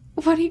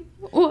 What do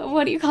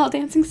you call a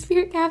dancing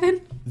spirit,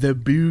 Gavin? The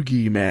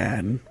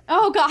Boogeyman.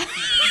 Oh, God.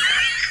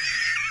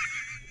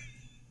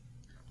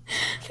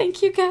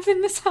 Thank you,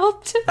 Gavin. This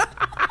helped.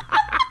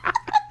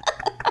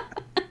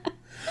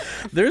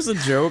 There's a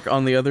joke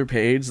on the other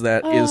page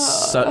that is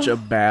such a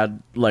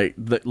bad, like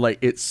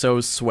it's so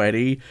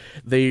sweaty.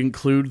 They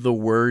include the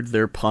word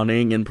they're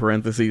punning in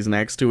parentheses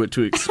next to it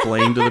to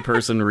explain to the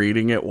person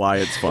reading it why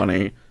it's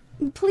funny.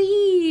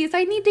 Please,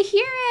 I need to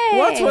hear it.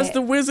 What was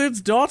the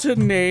wizard's daughter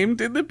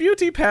named in the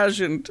beauty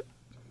pageant?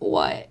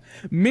 What?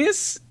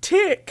 Miss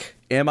Tick.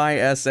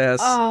 MISSTIC.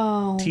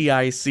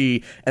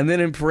 And then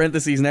in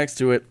parentheses next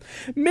to it,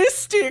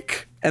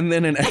 Mystic. And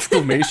then an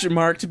exclamation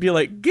mark to be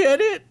like,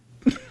 get it?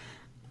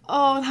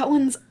 Oh, that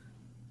one's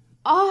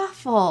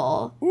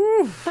awful.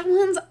 Oof. That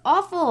one's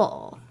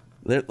awful.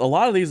 A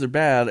lot of these are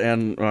bad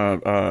and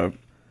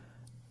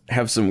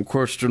have some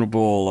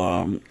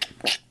questionable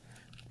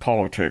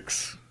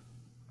politics.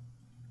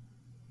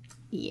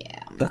 Yeah.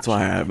 That's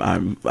why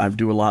I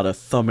do a lot of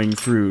thumbing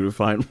through to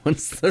find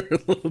ones that are a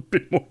little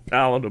bit more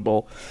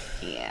palatable.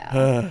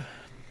 Yeah.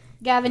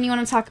 Gavin, you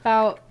want to talk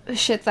about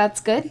shit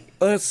that's good?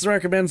 Let's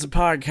recommend some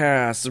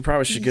podcasts. I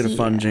probably should get a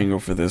fun jingle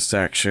for this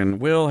section.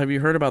 Will, have you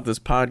heard about this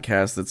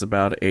podcast that's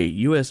about a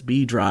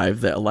USB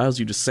drive that allows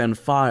you to send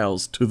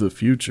files to the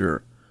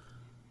future?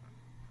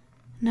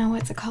 No,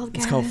 what's it called,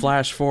 Gavin? It's called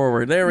Flash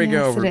Forward. There we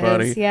go,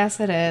 everybody. Yes,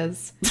 it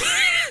is.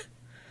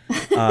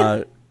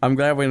 I'm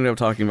glad we ended up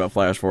talking about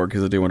Flash Forward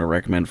because I do want to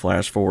recommend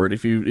Flash Forward.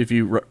 If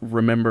you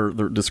remember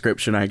the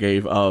description I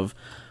gave of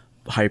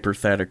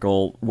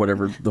hypothetical,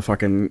 whatever the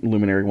fucking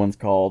Luminary one's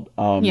called,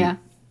 yeah,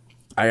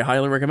 I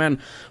highly recommend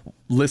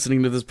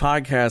listening to this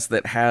podcast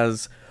that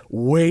has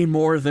way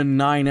more than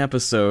 9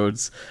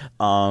 episodes,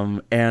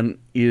 and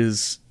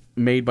is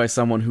made by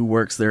someone who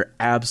works their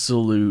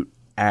absolute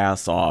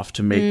ass off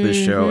to make this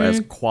show as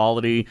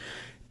quality.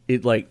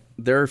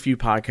 There are a few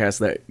podcasts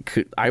that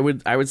I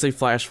would say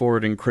Flash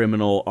Forward and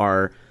Criminal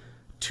are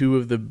two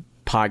of the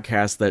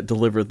podcasts that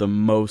deliver the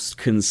most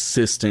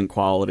consistent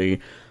quality.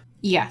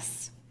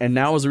 Yes. And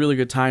now is a really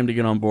good time to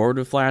get on board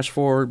with Flash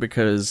Forward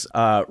because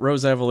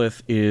Rose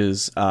Eveleth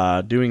is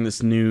doing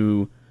this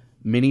new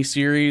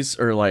mini-series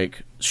or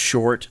like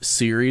short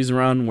series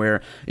run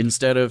where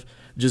instead of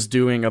just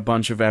doing a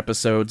bunch of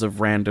episodes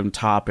of random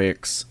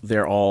topics,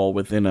 they're all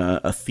within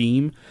a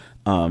theme.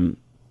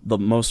 The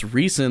most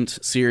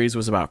recent series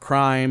was about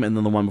crime, and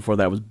then the one before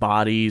that was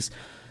bodies.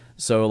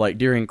 So, like,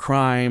 during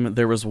crime,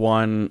 there was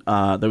one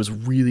that was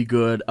really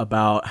good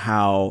about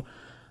how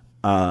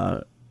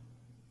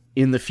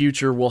in the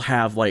future we'll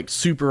have, like,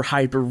 super,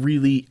 hyper,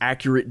 really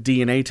accurate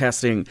DNA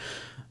testing,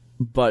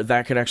 but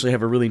that could actually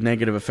have a really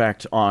negative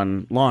effect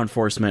on law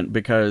enforcement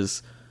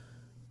because,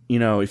 you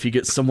know, if you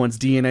get someone's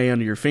DNA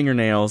under your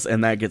fingernails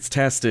and that gets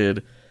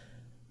tested,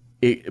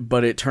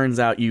 but it turns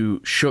out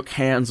you shook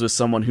hands with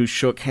someone who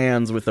shook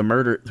hands with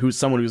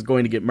someone who's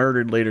going to get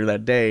murdered later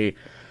that day,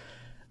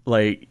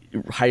 like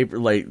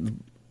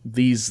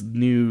these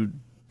new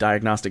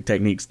diagnostic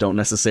techniques don't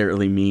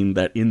necessarily mean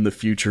that in the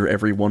future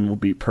everyone will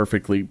be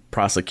perfectly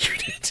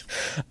prosecuted.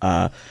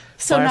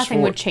 So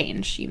nothing would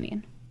change, you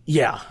mean?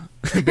 Yeah,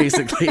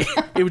 basically.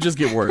 It would just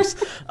get worse.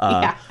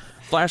 Yeah.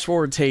 Flash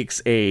forward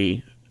takes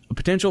a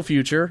potential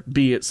future,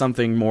 be it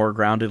something more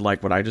grounded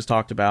like what I just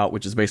talked about,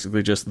 which is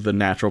basically just the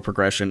natural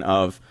progression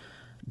of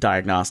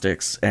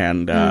diagnostics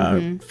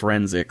and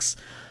forensics,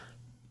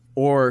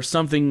 or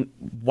something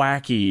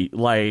wacky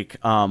like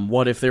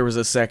what if there was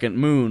a second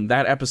moon?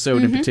 That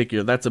episode in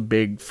particular, that's a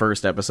big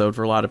first episode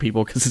for a lot of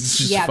people because it's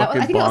just fucking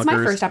I think bonkers. that was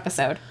my first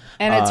episode,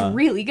 and it's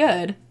really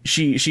good.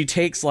 She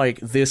takes like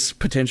this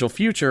potential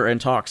future and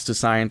talks to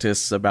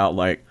scientists about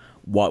like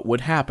what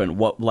would happen,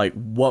 what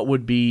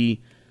would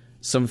be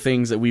some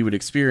things that we would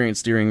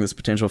experience during this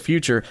potential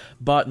future.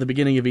 But the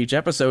beginning of each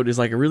episode is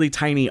like a really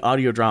tiny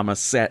audio drama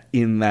set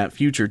in that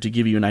future to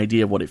give you an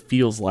idea of what it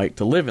feels like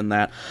to live in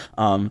that.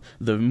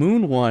 The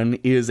moon one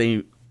is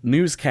a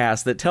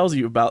newscast that tells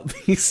you about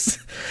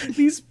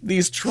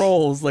these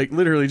trolls, like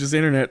literally just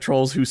internet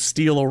trolls who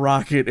steal a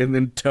rocket and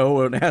then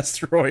tow an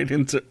asteroid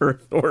into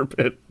Earth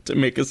orbit to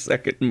make a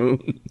second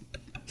moon.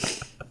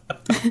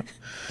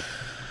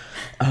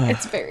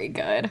 It's very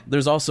good.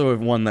 There's also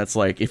one that's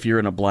like if you're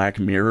in a Black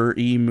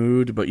Mirror-y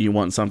mood, but you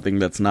want something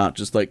that's not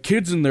just like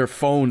kids and their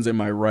phones, am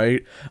I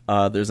right?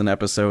 There's an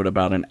episode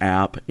about an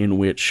app in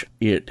which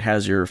it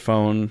has your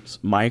phone's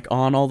mic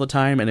on all the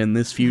time, and in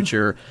this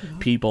future,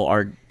 people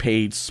are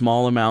paid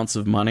small amounts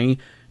of money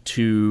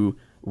to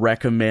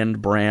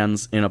recommend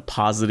brands in a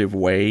positive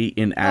way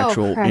in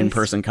actual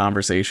in-person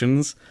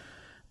conversations.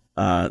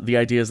 The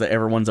idea is that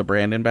everyone's a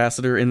brand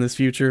ambassador in this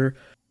future.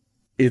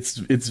 It's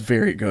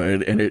very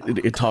good, and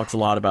it talks a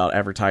lot about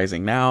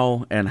advertising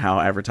now and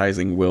how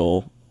advertising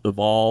will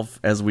evolve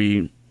as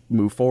we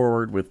move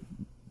forward with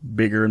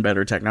bigger and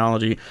better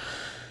technology.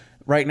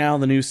 Right now,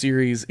 the new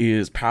series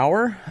is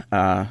Power.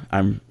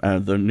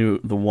 The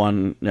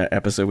one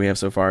episode we have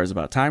so far is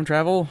about time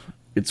travel.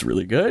 It's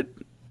really good,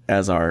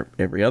 as are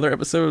every other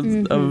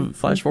episode of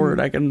Flash Forward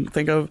I can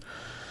think of.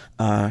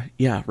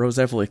 Rose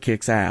Evelyn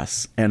kicks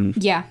ass and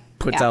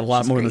puts out a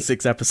lot more than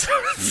 6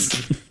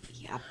 episodes.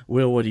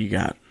 Will, what do you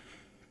got?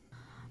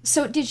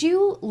 So, did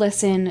you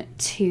listen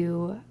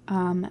to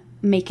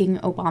Making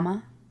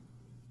Obama?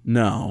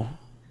 No.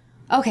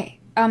 Okay.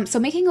 So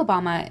Making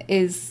Obama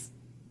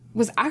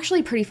was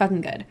actually pretty fucking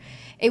good.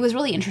 It was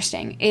really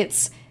interesting.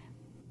 It's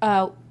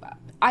I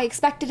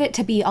expected it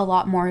to be a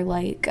lot more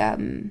like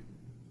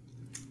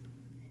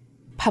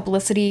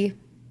publicity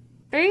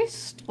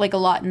based, like a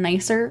lot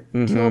nicer to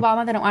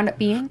Obama than it wound up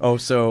being. Oh,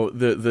 so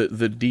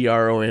the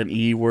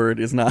DRONE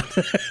word is not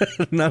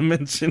not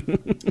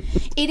mentioned.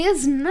 It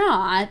is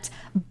not,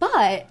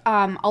 but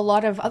a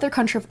lot of other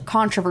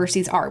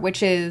controversies are,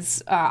 which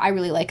is I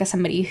really like as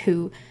somebody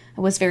who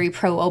was very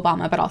pro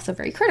Obama but also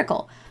very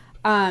critical.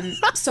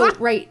 So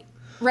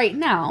right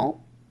now,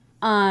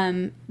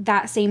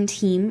 that same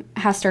team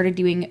has started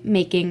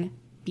making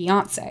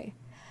Beyonce,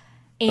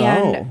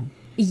 and.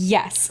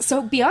 Yes.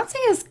 So Beyonce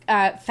is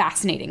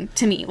fascinating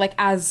to me, like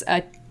as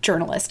a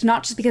journalist,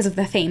 not just because of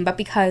the fame, but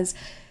because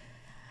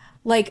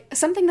like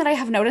something that I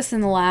have noticed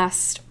in the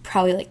last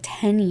probably like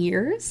 10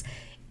 years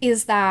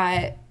is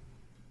that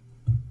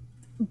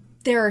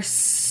there are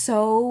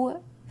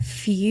so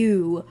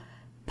few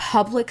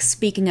public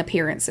speaking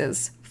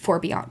appearances for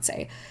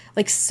Beyonce.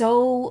 Like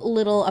so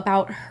little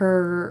about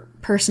her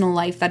personal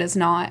life that is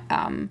not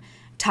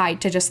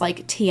tied to just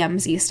like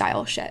TMZ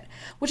style shit,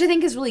 which I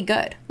think is really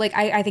good. Like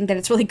I think that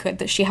it's really good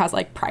that she has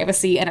like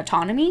privacy and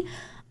autonomy.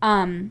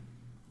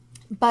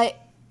 But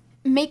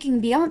Making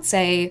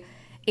Beyonce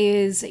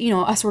is, you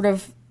know, a sort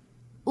of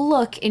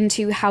look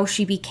into how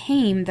she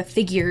became the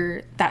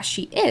figure that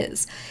she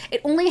is. It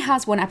only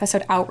has 1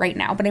 episode out right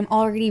now, but I'm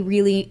already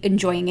really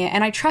enjoying it,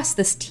 and I trust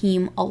this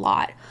team a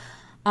lot.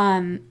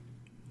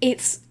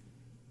 It's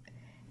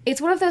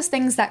one of those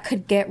things that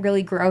could get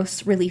really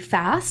gross really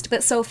fast,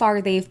 but so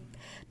far they've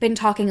been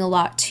talking a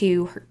lot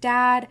to her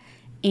dad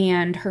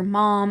and her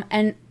mom,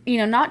 and you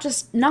know, not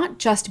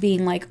just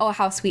being like, oh,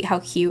 how sweet, how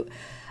cute,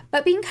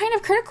 but being kind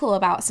of critical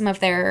about some of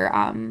their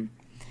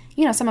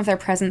some of their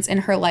presence in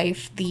her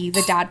life. The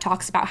dad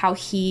talks about how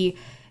he,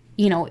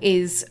 you know,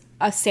 is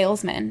a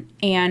salesman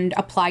and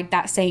applied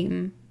that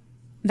same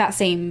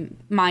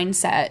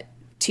mindset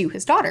to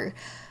his daughter,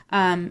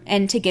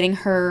 and to getting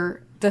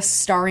her the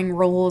starring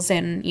roles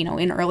in, you know,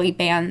 in early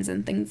bands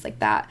and things like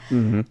that.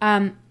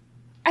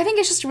 I think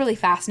it's just a really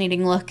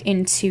fascinating look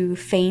into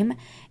fame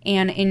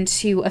and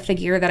into a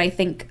figure that I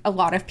think a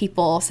lot of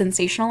people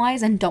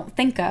sensationalize and don't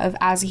think of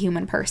as a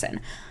human person.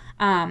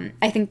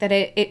 I think that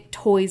it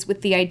toys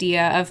with the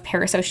idea of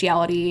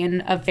parasociality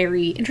in a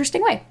very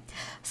interesting way.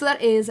 So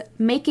that is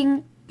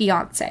Making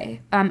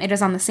Beyonce. It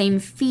is on the same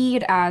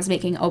feed as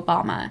Making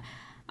Obama,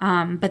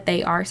 but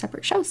they are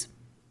separate shows.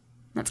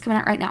 That's coming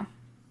out right now.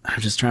 I'm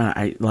just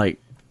trying to,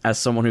 as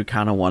someone who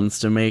kind of wants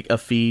to make a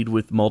feed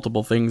with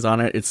multiple things on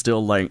it, it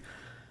still, like,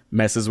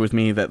 messes with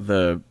me that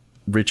the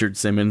Richard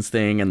Simmons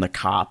thing and the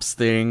Cops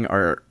thing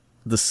are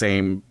the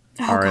same RSS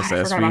God, I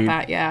forgot feed. about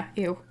that, yeah.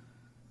 Ew.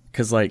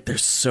 Because, like, they're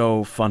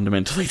so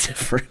fundamentally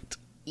different.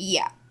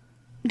 Yeah.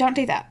 Don't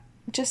do that.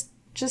 Just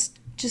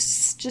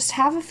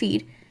have a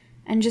feed.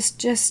 And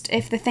just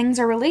if the things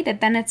are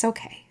related, then it's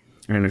okay.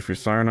 And if you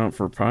sign up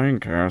for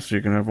Pinecast,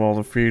 you can have all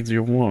the feeds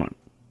you want.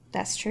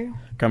 That's true.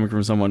 Coming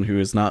from someone who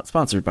is not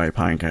sponsored by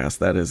Pinecast,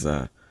 that is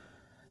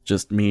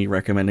just me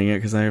recommending it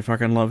because I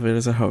fucking love it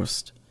as a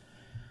host.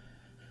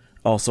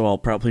 Also, I'll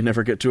probably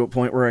never get to a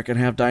point where I can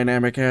have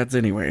dynamic ads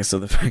anyway, so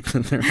the fact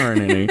that there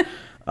aren't any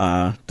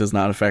does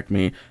not affect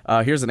me.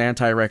 Here's an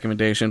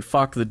anti-recommendation.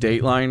 Fuck the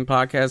Dateline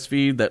podcast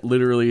feed that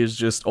literally is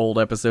just old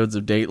episodes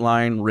of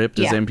Dateline ripped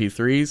as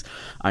MP3s.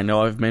 I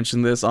know I've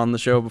mentioned this on the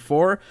show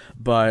before,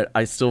 but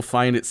I still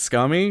find it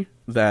scummy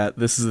that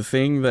this is a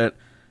thing that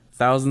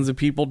thousands of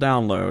people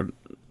download.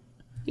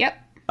 Yep.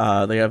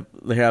 They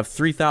have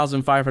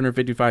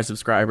 3,555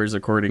 subscribers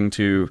according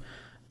to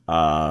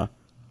the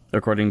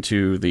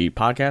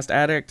Podcast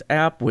Addict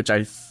app, which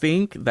I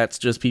think that's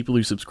just people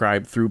who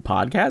subscribe through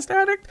Podcast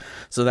Addict.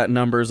 So that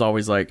number is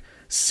always like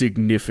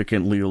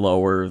significantly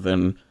lower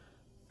than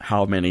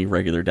how many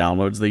regular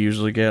downloads they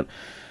usually get.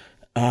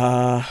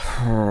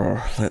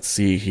 Let's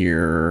see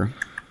here.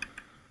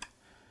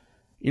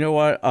 You know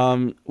what?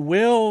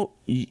 Will,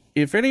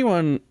 if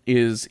anyone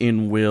is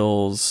in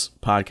Will's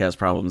Podcast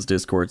Problems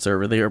Discord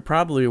server, they are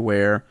probably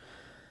aware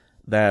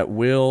that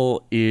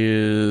Will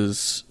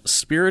is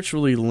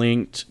spiritually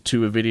linked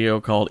to a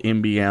video called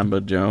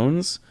Imbiamba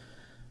Jones,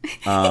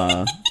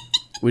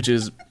 which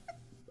is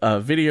a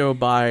video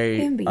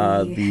by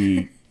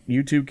the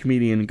YouTube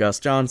comedian Gus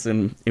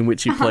Johnson, in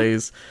which he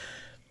plays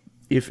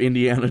if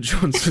Indiana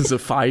Jones was a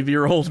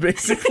 5-year-old,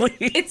 basically.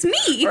 It's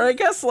me! Or I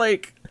guess,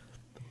 like,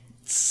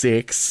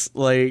 6,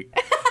 like...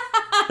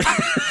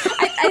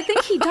 I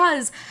think he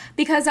does,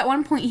 because at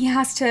one point he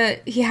has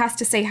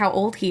to say how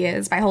old he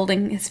is by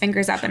holding his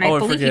fingers up, and I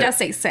believe he does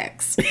say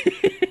 6.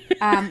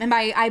 And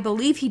by I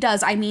believe he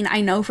does, I mean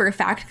I know for a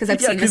fact because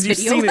I've seen this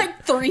video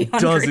like 300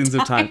 dozens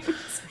times. of times.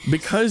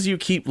 Because you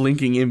keep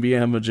linking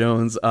Imbiamba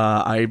Jones,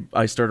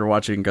 I started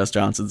watching Gus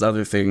Johnson's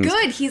other things.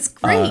 Good, he's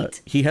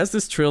great. He has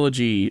this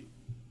trilogy,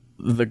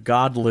 the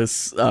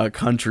Godless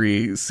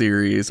Country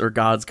series, or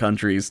God's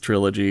Countries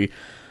trilogy,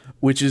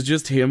 which is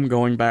just him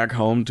going back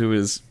home to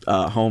his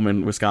home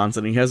in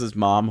Wisconsin. He has his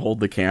mom hold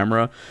the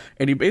camera,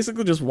 and he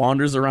basically just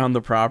wanders around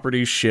the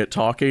property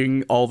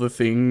shit-talking all the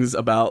things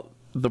about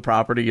the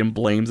property and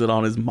blames it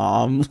on his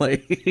mom.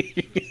 Like,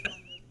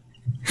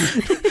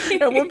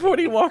 at one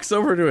point he walks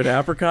over to an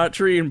apricot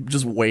tree and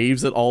just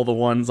waves at all the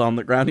ones on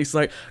the ground. He's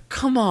like,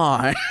 come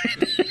on.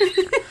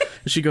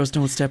 She goes,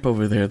 don't step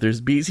over there,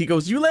 there's bees. He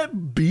goes, you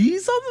let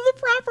bees onto the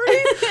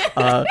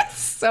property?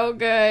 So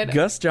good.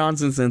 Gus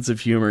Johnson's sense of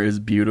humor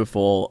is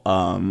beautiful.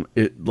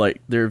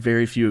 There are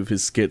very few of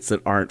his skits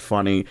that aren't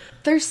funny.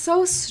 They're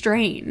so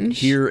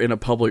strange. Here in a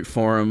public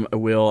forum,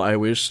 Will, I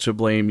wish to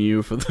blame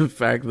you for the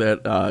fact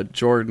that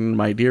Jordan,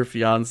 my dear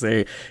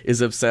fiance,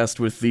 is obsessed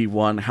with the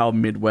one how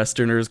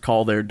Midwesterners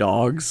call their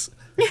dogs.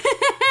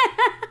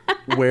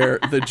 Where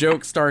the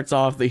joke starts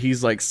off that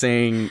he's like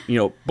saying, you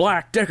know,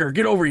 Black Decker,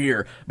 get over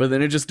here. But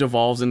then it just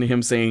devolves into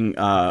him saying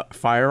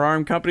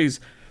firearm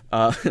companies,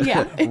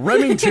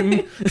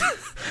 Remington.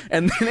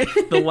 And then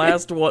the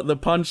last one, the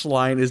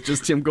punchline is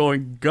just him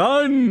going,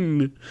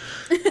 gun.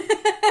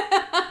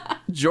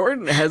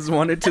 Jordan has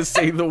wanted to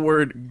say the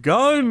word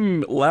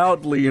gun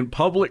loudly in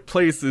public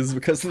places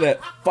because of that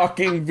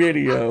fucking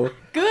video.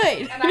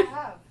 Good. And I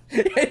have.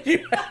 And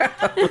you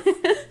have.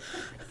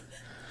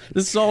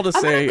 This is all to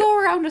I'm say. gonna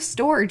go around a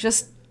store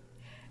just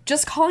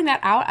calling that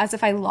out as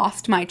if I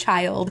lost my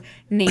child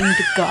named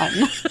Gun.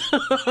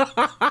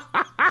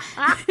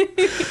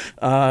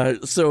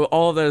 So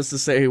all of that is to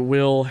say,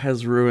 Will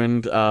has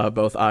ruined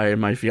both I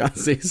and my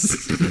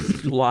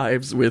fiance's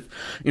lives with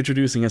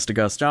introducing us to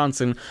Gus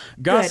Johnson.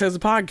 Gus has a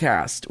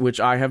podcast, which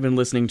I have been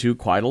listening to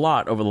quite a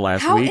lot over the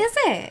last week. How is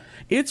it?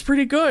 It's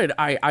pretty good.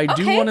 I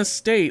do want to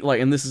state,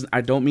 like, and this is, I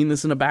don't mean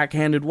this in a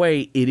backhanded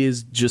way, it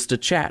is just a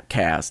chat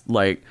cast.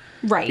 Like,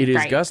 it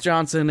is Gus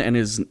Johnson and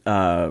his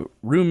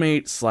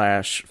roommate /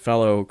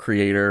 fellow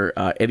creator,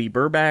 Eddie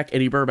Burback.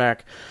 Eddie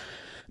Burback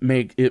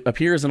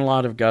appears in a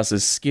lot of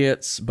Gus's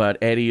skits, but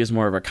Eddie is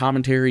more of a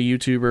commentary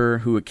YouTuber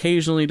who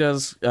occasionally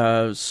does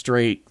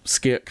straight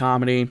skit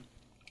comedy.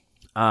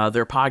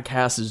 Their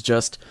podcast is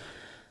just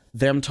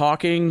them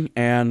talking,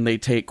 and they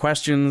take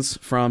questions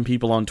from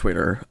people on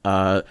Twitter.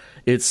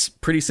 It's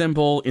pretty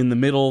simple. In the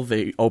middle,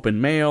 they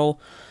open mail,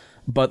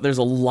 but there's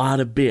a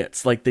lot of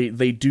bits. Like,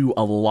 they do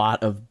a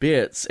lot of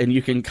bits, and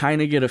you can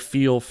kind of get a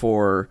feel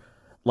for,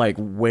 like,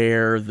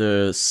 where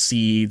the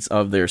seeds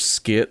of their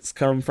skits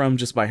come from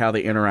just by how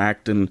they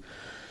interact and,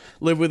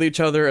 live with each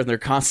other, and they're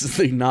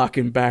constantly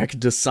knocking back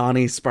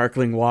Dasani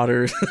sparkling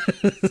water.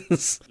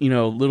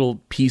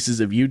 Little pieces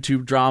of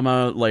YouTube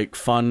drama, like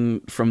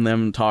fun from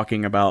them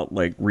talking about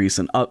like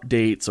recent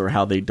updates or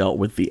how they dealt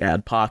with the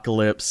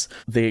adpocalypse.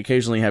 They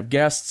occasionally have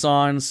guests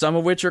on, some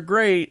of which are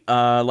great.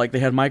 Like they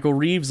had Michael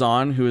Reeves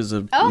on, who is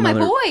my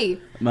boy.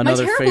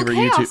 Another my favorite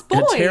chaos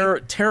YouTube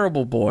boy.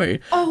 Terrible boy.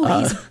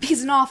 Oh,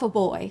 he's an awful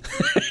boy.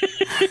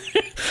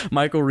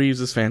 Michael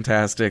Reeves is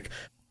fantastic.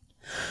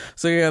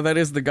 So yeah, that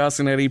is the Gus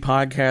and Eddie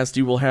podcast.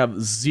 You will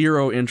have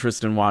zero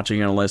interest in watching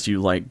it unless you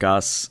like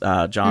Gus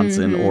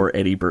Johnson or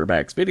Eddie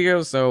Burbach's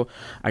videos. So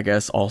I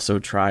guess also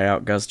try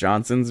out Gus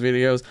Johnson's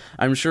videos.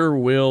 I'm sure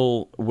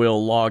will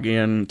log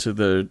in to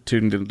the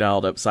Tuned and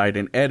Dialed Up site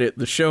and edit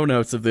the show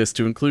notes of this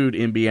to include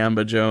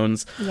Imbiamba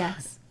Jones.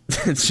 Yes.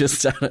 It's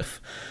just out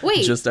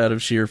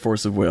of sheer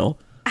force of will.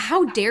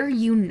 How dare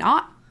you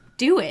not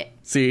do it?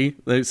 See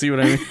what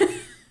I mean?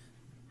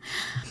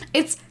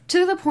 It's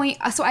to the point.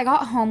 So I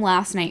got home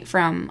last night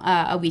from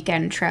a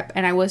weekend trip,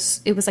 and it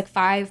was like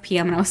 5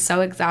 p.m. and I was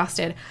so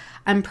exhausted.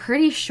 I'm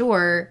pretty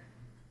sure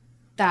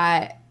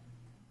that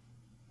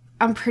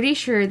my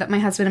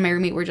husband and my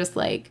roommate were just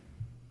like,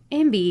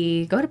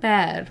 "Imbi, go to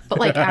bed," but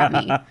like at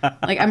me.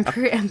 Like I'm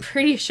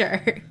pretty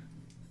sure.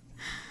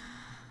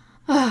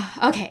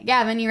 Okay,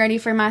 Gavin, you ready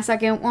for my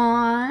second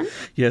one?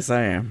 Yes,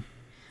 I am.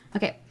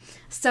 Okay,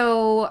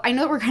 so I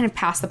know that we're kind of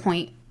past the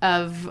point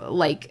of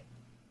like,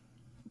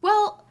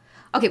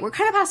 we're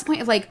kind of past the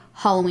point of like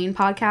Halloween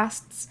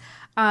podcasts,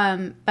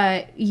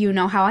 but you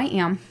know how I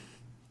am,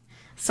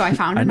 so I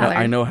found another.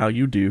 I know how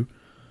you do.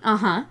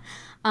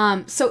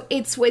 So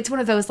it's one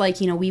of those like,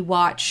 we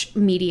watch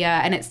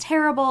media and it's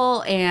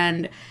terrible,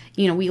 and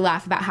we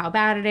laugh about how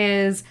bad it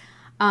is.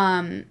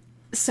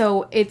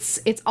 So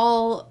it's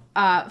all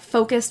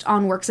focused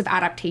on works of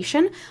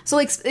adaptation. So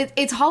like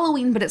it's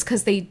Halloween, but it's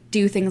because they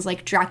do things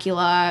like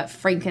Dracula,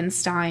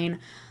 Frankenstein.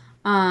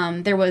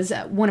 There was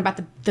one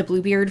about the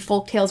Bluebeard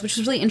folktales, which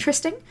was really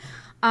interesting.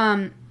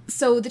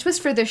 So the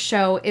twist for this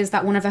show is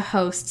that one of the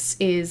hosts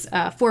is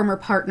a former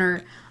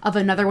partner of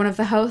another one of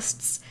the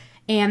hosts,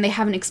 and they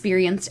haven't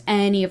experienced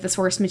any of the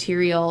source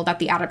material that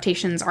the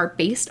adaptations are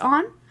based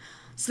on.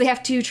 So they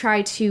have to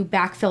try to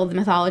backfill the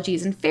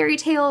mythologies and fairy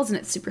tales, and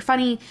it's super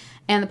funny.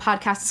 And the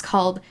podcast is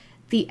called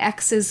The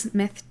X's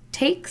Myth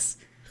Takes.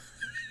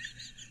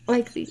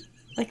 Like the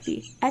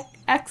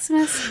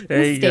Xmas.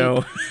 There you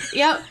go.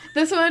 Yep.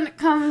 This one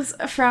comes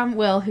from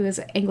Will, who is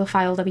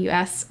Anglophile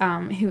WS,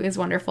 who is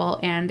wonderful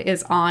and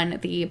is on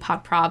the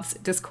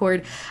Podprobs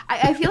Discord.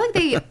 I feel like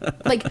they,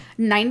 like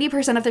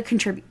 90% of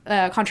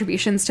their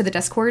contributions to the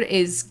Discord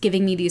is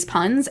giving me these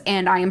puns,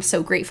 and I am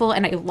so grateful,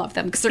 and I love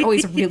them because they're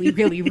always really,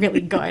 really,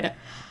 really good.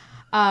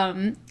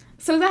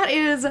 So that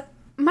is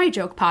my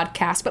joke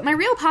podcast, but my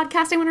real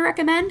podcast I want to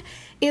recommend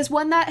is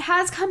one that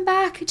has come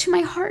back to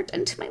my heart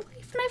and to my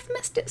life, and I've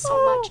missed it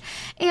so much.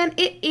 And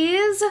it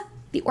is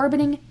The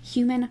Orbiting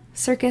Human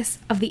Circus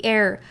of the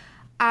Air.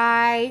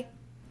 I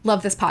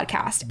love this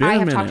podcast. I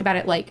have talked about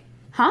it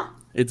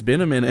It's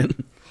been a minute.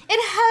 It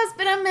has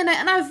been a minute,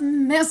 and I've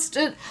missed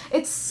it.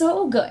 It's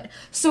so good.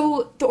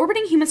 So The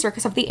Orbiting Human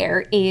Circus of the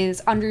Air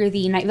is under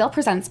the Night Vale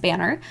Presents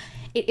banner.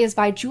 It is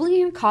by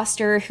Julian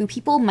Koster, who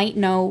people might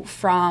know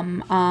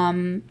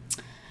from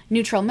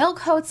Neutral Milk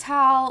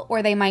Hotel,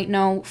 or they might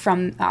know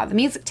from the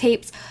music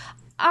tapes.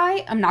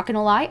 I am not going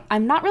to lie,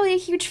 I'm not really a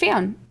huge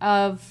fan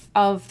of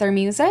their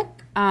music,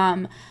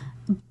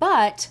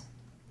 but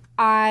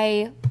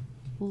I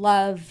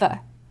love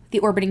The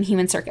Orbiting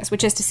Human Circus,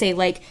 which is to say,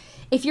 like,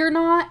 if you're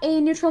not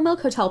a Neutral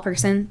Milk Hotel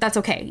person, that's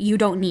okay. You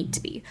don't need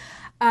to be.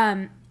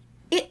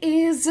 It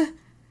is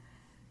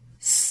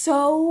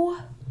so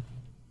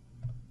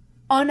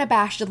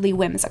unabashedly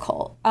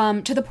whimsical,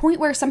 to the point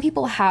where some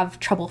people have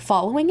trouble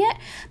following it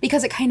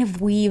because it kind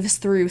of weaves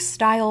through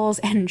styles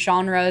and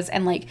genres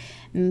and like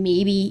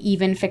maybe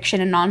even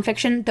fiction and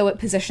nonfiction, though it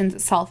positions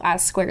itself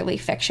as squarely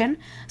fiction.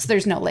 So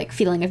there's no like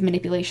feeling of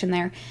manipulation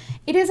there.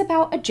 It is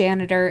about a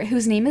janitor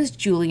whose name is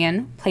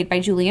Julian, played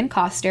by Julian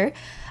Koster.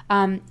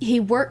 He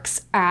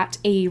works at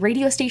a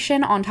radio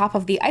station on top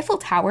of the Eiffel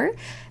Tower.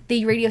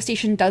 The radio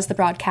station does the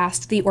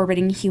broadcast, The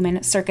Orbiting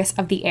Human Circus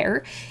of the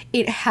Air.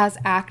 It has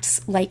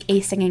acts like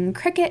a singing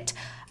cricket.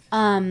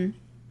 There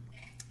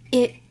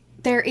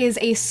is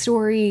a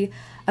story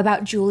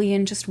about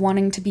Julian just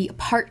wanting to be a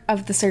part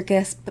of the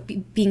circus,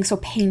 but being so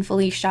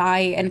painfully shy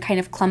and kind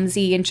of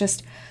clumsy and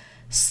just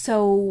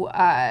so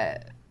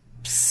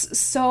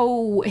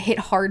hit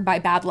hard by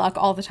bad luck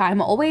all the time,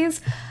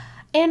 always.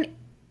 And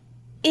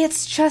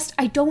it's just,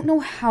 I don't know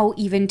how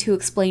even to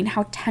explain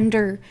how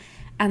tender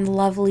and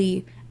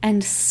lovely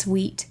and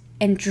sweet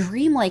and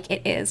dreamlike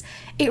it is.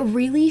 It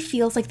really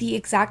feels like the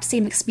exact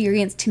same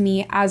experience to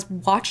me as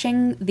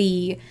watching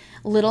the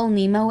Little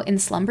Nemo in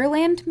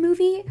Slumberland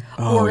movie.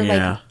 Oh, or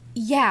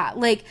yeah.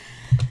 like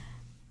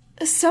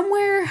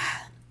somewhere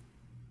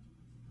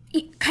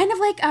kind of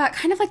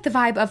like the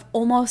vibe of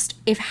almost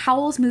if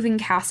Howl's Moving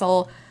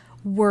Castle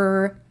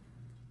were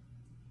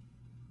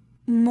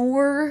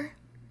more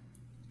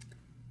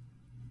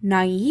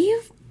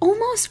naive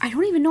almost, I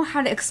don't even know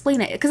how to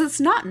explain it because it's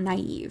not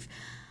naive.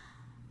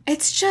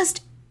 It's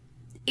just,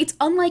 it's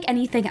unlike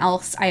anything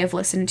else I have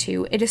listened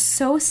to. It is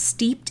so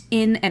steeped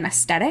in an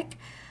aesthetic.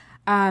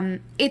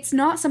 It's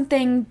not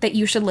something that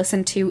you should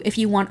listen to if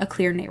you want a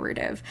clear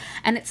narrative.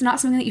 And it's not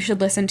something that you should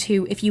listen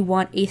to if you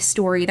want a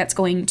story that's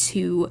going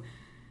to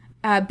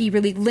be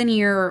really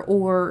linear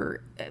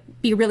or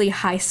be really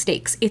high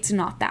stakes. It's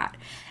not that.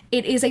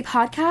 It is a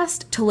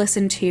podcast to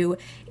listen to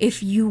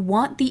if you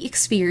want the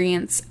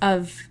experience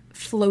of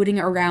floating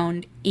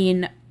around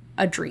in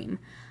a dream.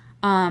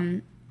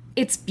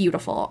 It's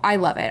beautiful. I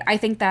love it. I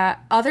think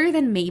that other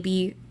than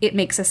maybe It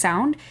Makes a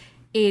Sound,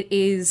 it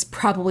is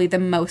probably the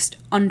most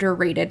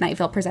underrated Night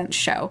Vale Presents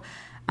show.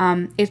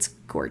 It's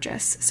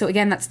gorgeous. So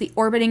again, that's the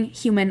Orbiting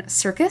Human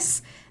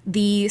Circus.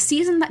 The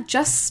season that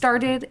just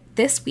started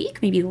this week,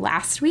 maybe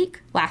last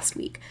week,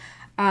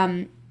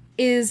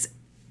 is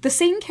the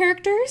same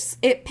characters.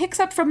 It picks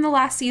up from the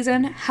last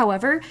season.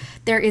 However,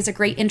 there is a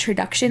great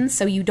introduction,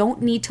 so you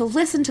don't need to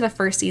listen to the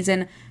first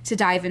season to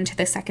dive into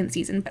the second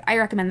season. But I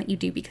recommend that you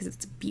do because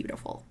it's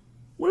beautiful.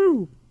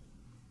 Woo!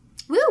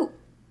 Woo!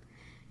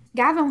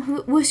 Gavin,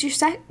 who was your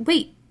second?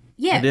 Wait.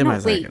 Yeah, I did my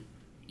second.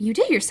 You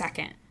did your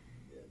second.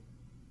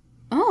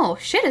 Oh,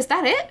 shit, is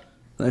that it?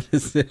 That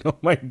is it. Oh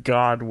my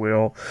God,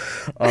 Will.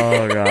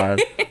 Oh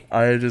God.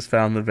 I just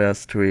found the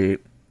best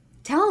tweet.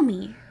 Tell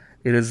me.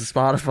 It is a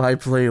Spotify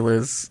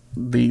playlist.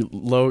 The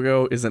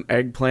logo is an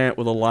eggplant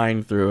with a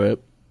line through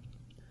it.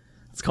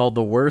 It's called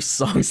The Worst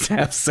Songs to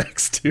Have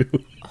Sex To.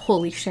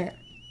 Holy shit.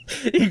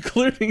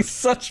 Including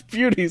such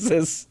beauties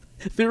as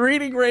the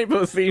Reading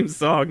Rainbow theme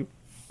song,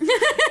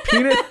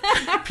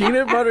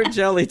 Peanut Butter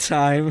Jelly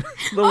Time,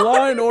 the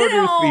Law and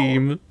Order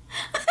theme,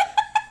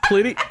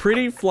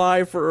 Pretty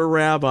Fly for a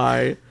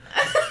Rabbi,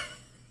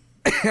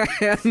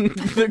 and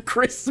the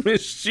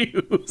Christmas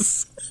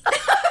Shoes.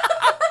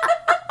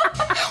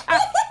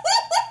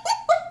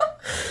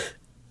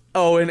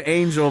 Oh, an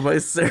Angel by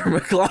Sarah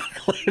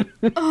McLachlan.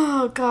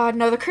 Oh, God,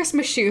 no, the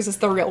Christmas Shoes is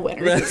the real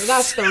winner.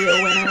 That's the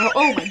real winner.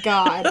 Oh, my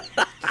God.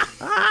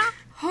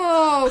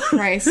 Oh,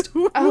 Christ.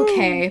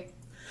 Okay.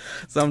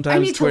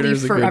 Sometimes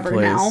Twitter's a good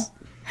place. Now.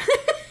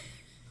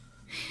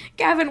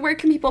 Gavin, where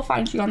can people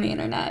find you on the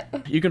internet?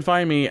 You can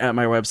find me at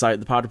my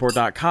website,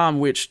 thepodraeport.com,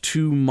 which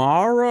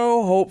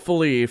tomorrow,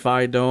 hopefully, if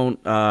I don't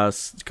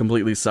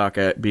completely suck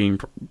at being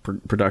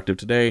productive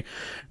today,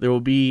 there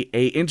will be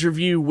a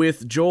interview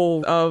with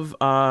Joel of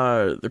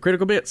the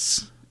Critical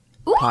Bits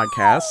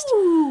podcast.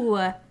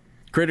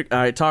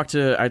 I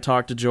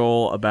talked to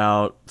Joel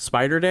about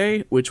Spider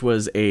Day, which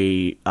was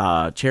a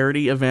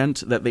charity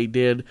event that they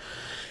did,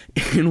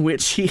 in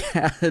which he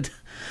had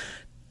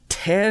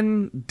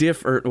 9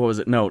 different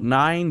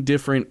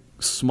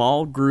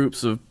small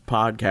groups of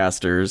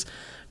podcasters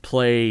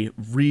play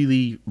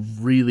really,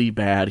 really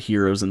bad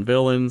heroes and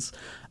villains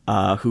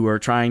who are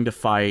trying to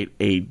fight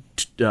a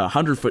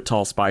 100-foot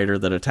tall spider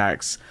that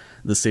attacks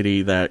the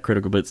city that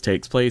Critical Bits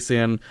takes place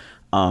in.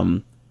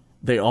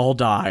 They all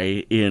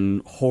die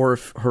in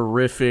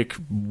horrific,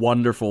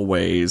 wonderful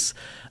ways.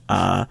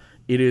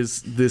 It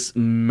is this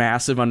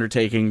massive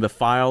undertaking. The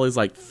file is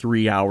like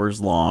 3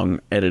 hours long,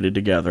 edited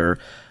together.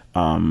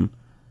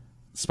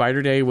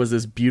 Spider Day was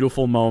this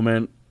beautiful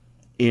moment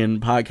in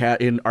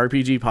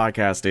RPG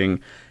podcasting,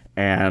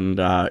 and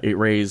it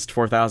raised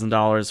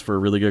 $4,000 for a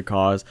really good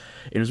cause.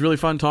 It was really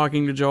fun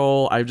talking to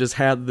Joel. I've just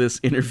had this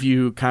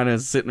interview kind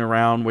of sitting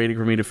around waiting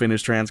for me to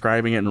finish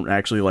transcribing it and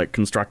actually like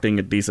constructing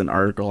a decent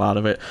article out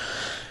of it.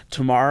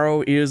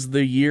 Tomorrow is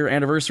the year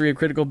anniversary of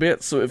Critical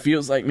Bits, so it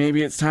feels like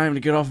maybe it's time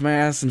to get off my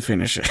ass and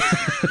finish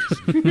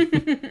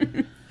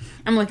it.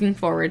 I'm looking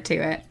forward to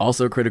it.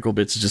 Also, Critical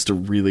Bits is just a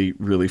really,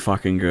 really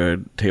fucking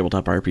good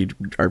tabletop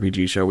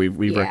RPG show.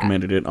 We've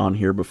recommended it on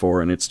here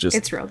before, and it's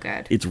real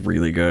good. It's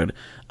really good,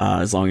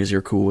 as long as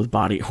you're cool with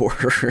body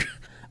horror.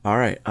 All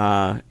right,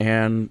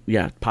 and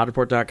yeah,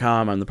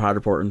 podraeport.com. I'm the Pod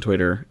Report on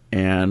Twitter.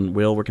 And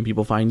Will, where can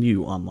people find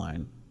you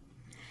online?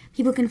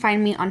 People can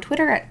find me on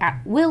Twitter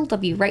at Will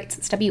W. Writes.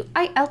 It's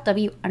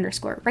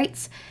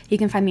WILW_Writes. You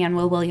can find me on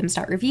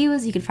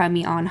willwilliams.reviews. You can find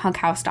me on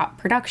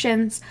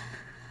hughouse.productions.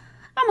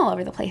 I'm all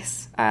over the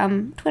place.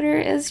 Twitter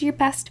is your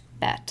best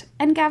bet.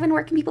 And Gavin,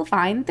 where can people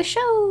find the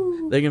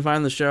show? They can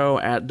find the show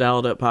at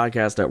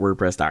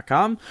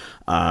dialeduppodcast@wordpress.com,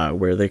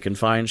 where they can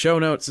find show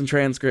notes and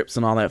transcripts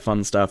and all that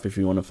fun stuff. If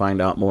you want to find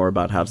out more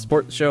about how to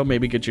support the show,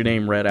 maybe get your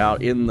name read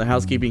out in the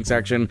housekeeping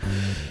section,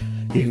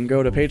 you can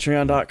go to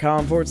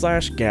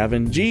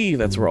patreon.com/Gavin G.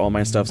 That's where all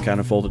my stuff's kind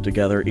of folded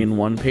together in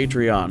one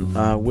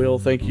Patreon. Will,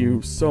 thank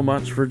you so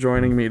much for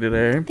joining me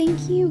today.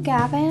 Thank you,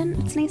 Gavin.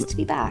 It's nice to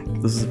be back.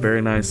 This is a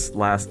very nice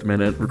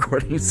last-minute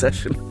recording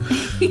session.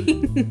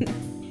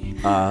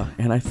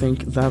 And I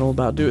think that'll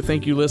about do it.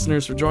 Thank you,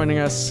 listeners, for joining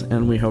us,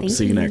 and we hope to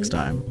see you next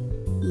time.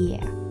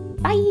 Yeah.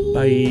 Bye.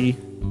 Bye.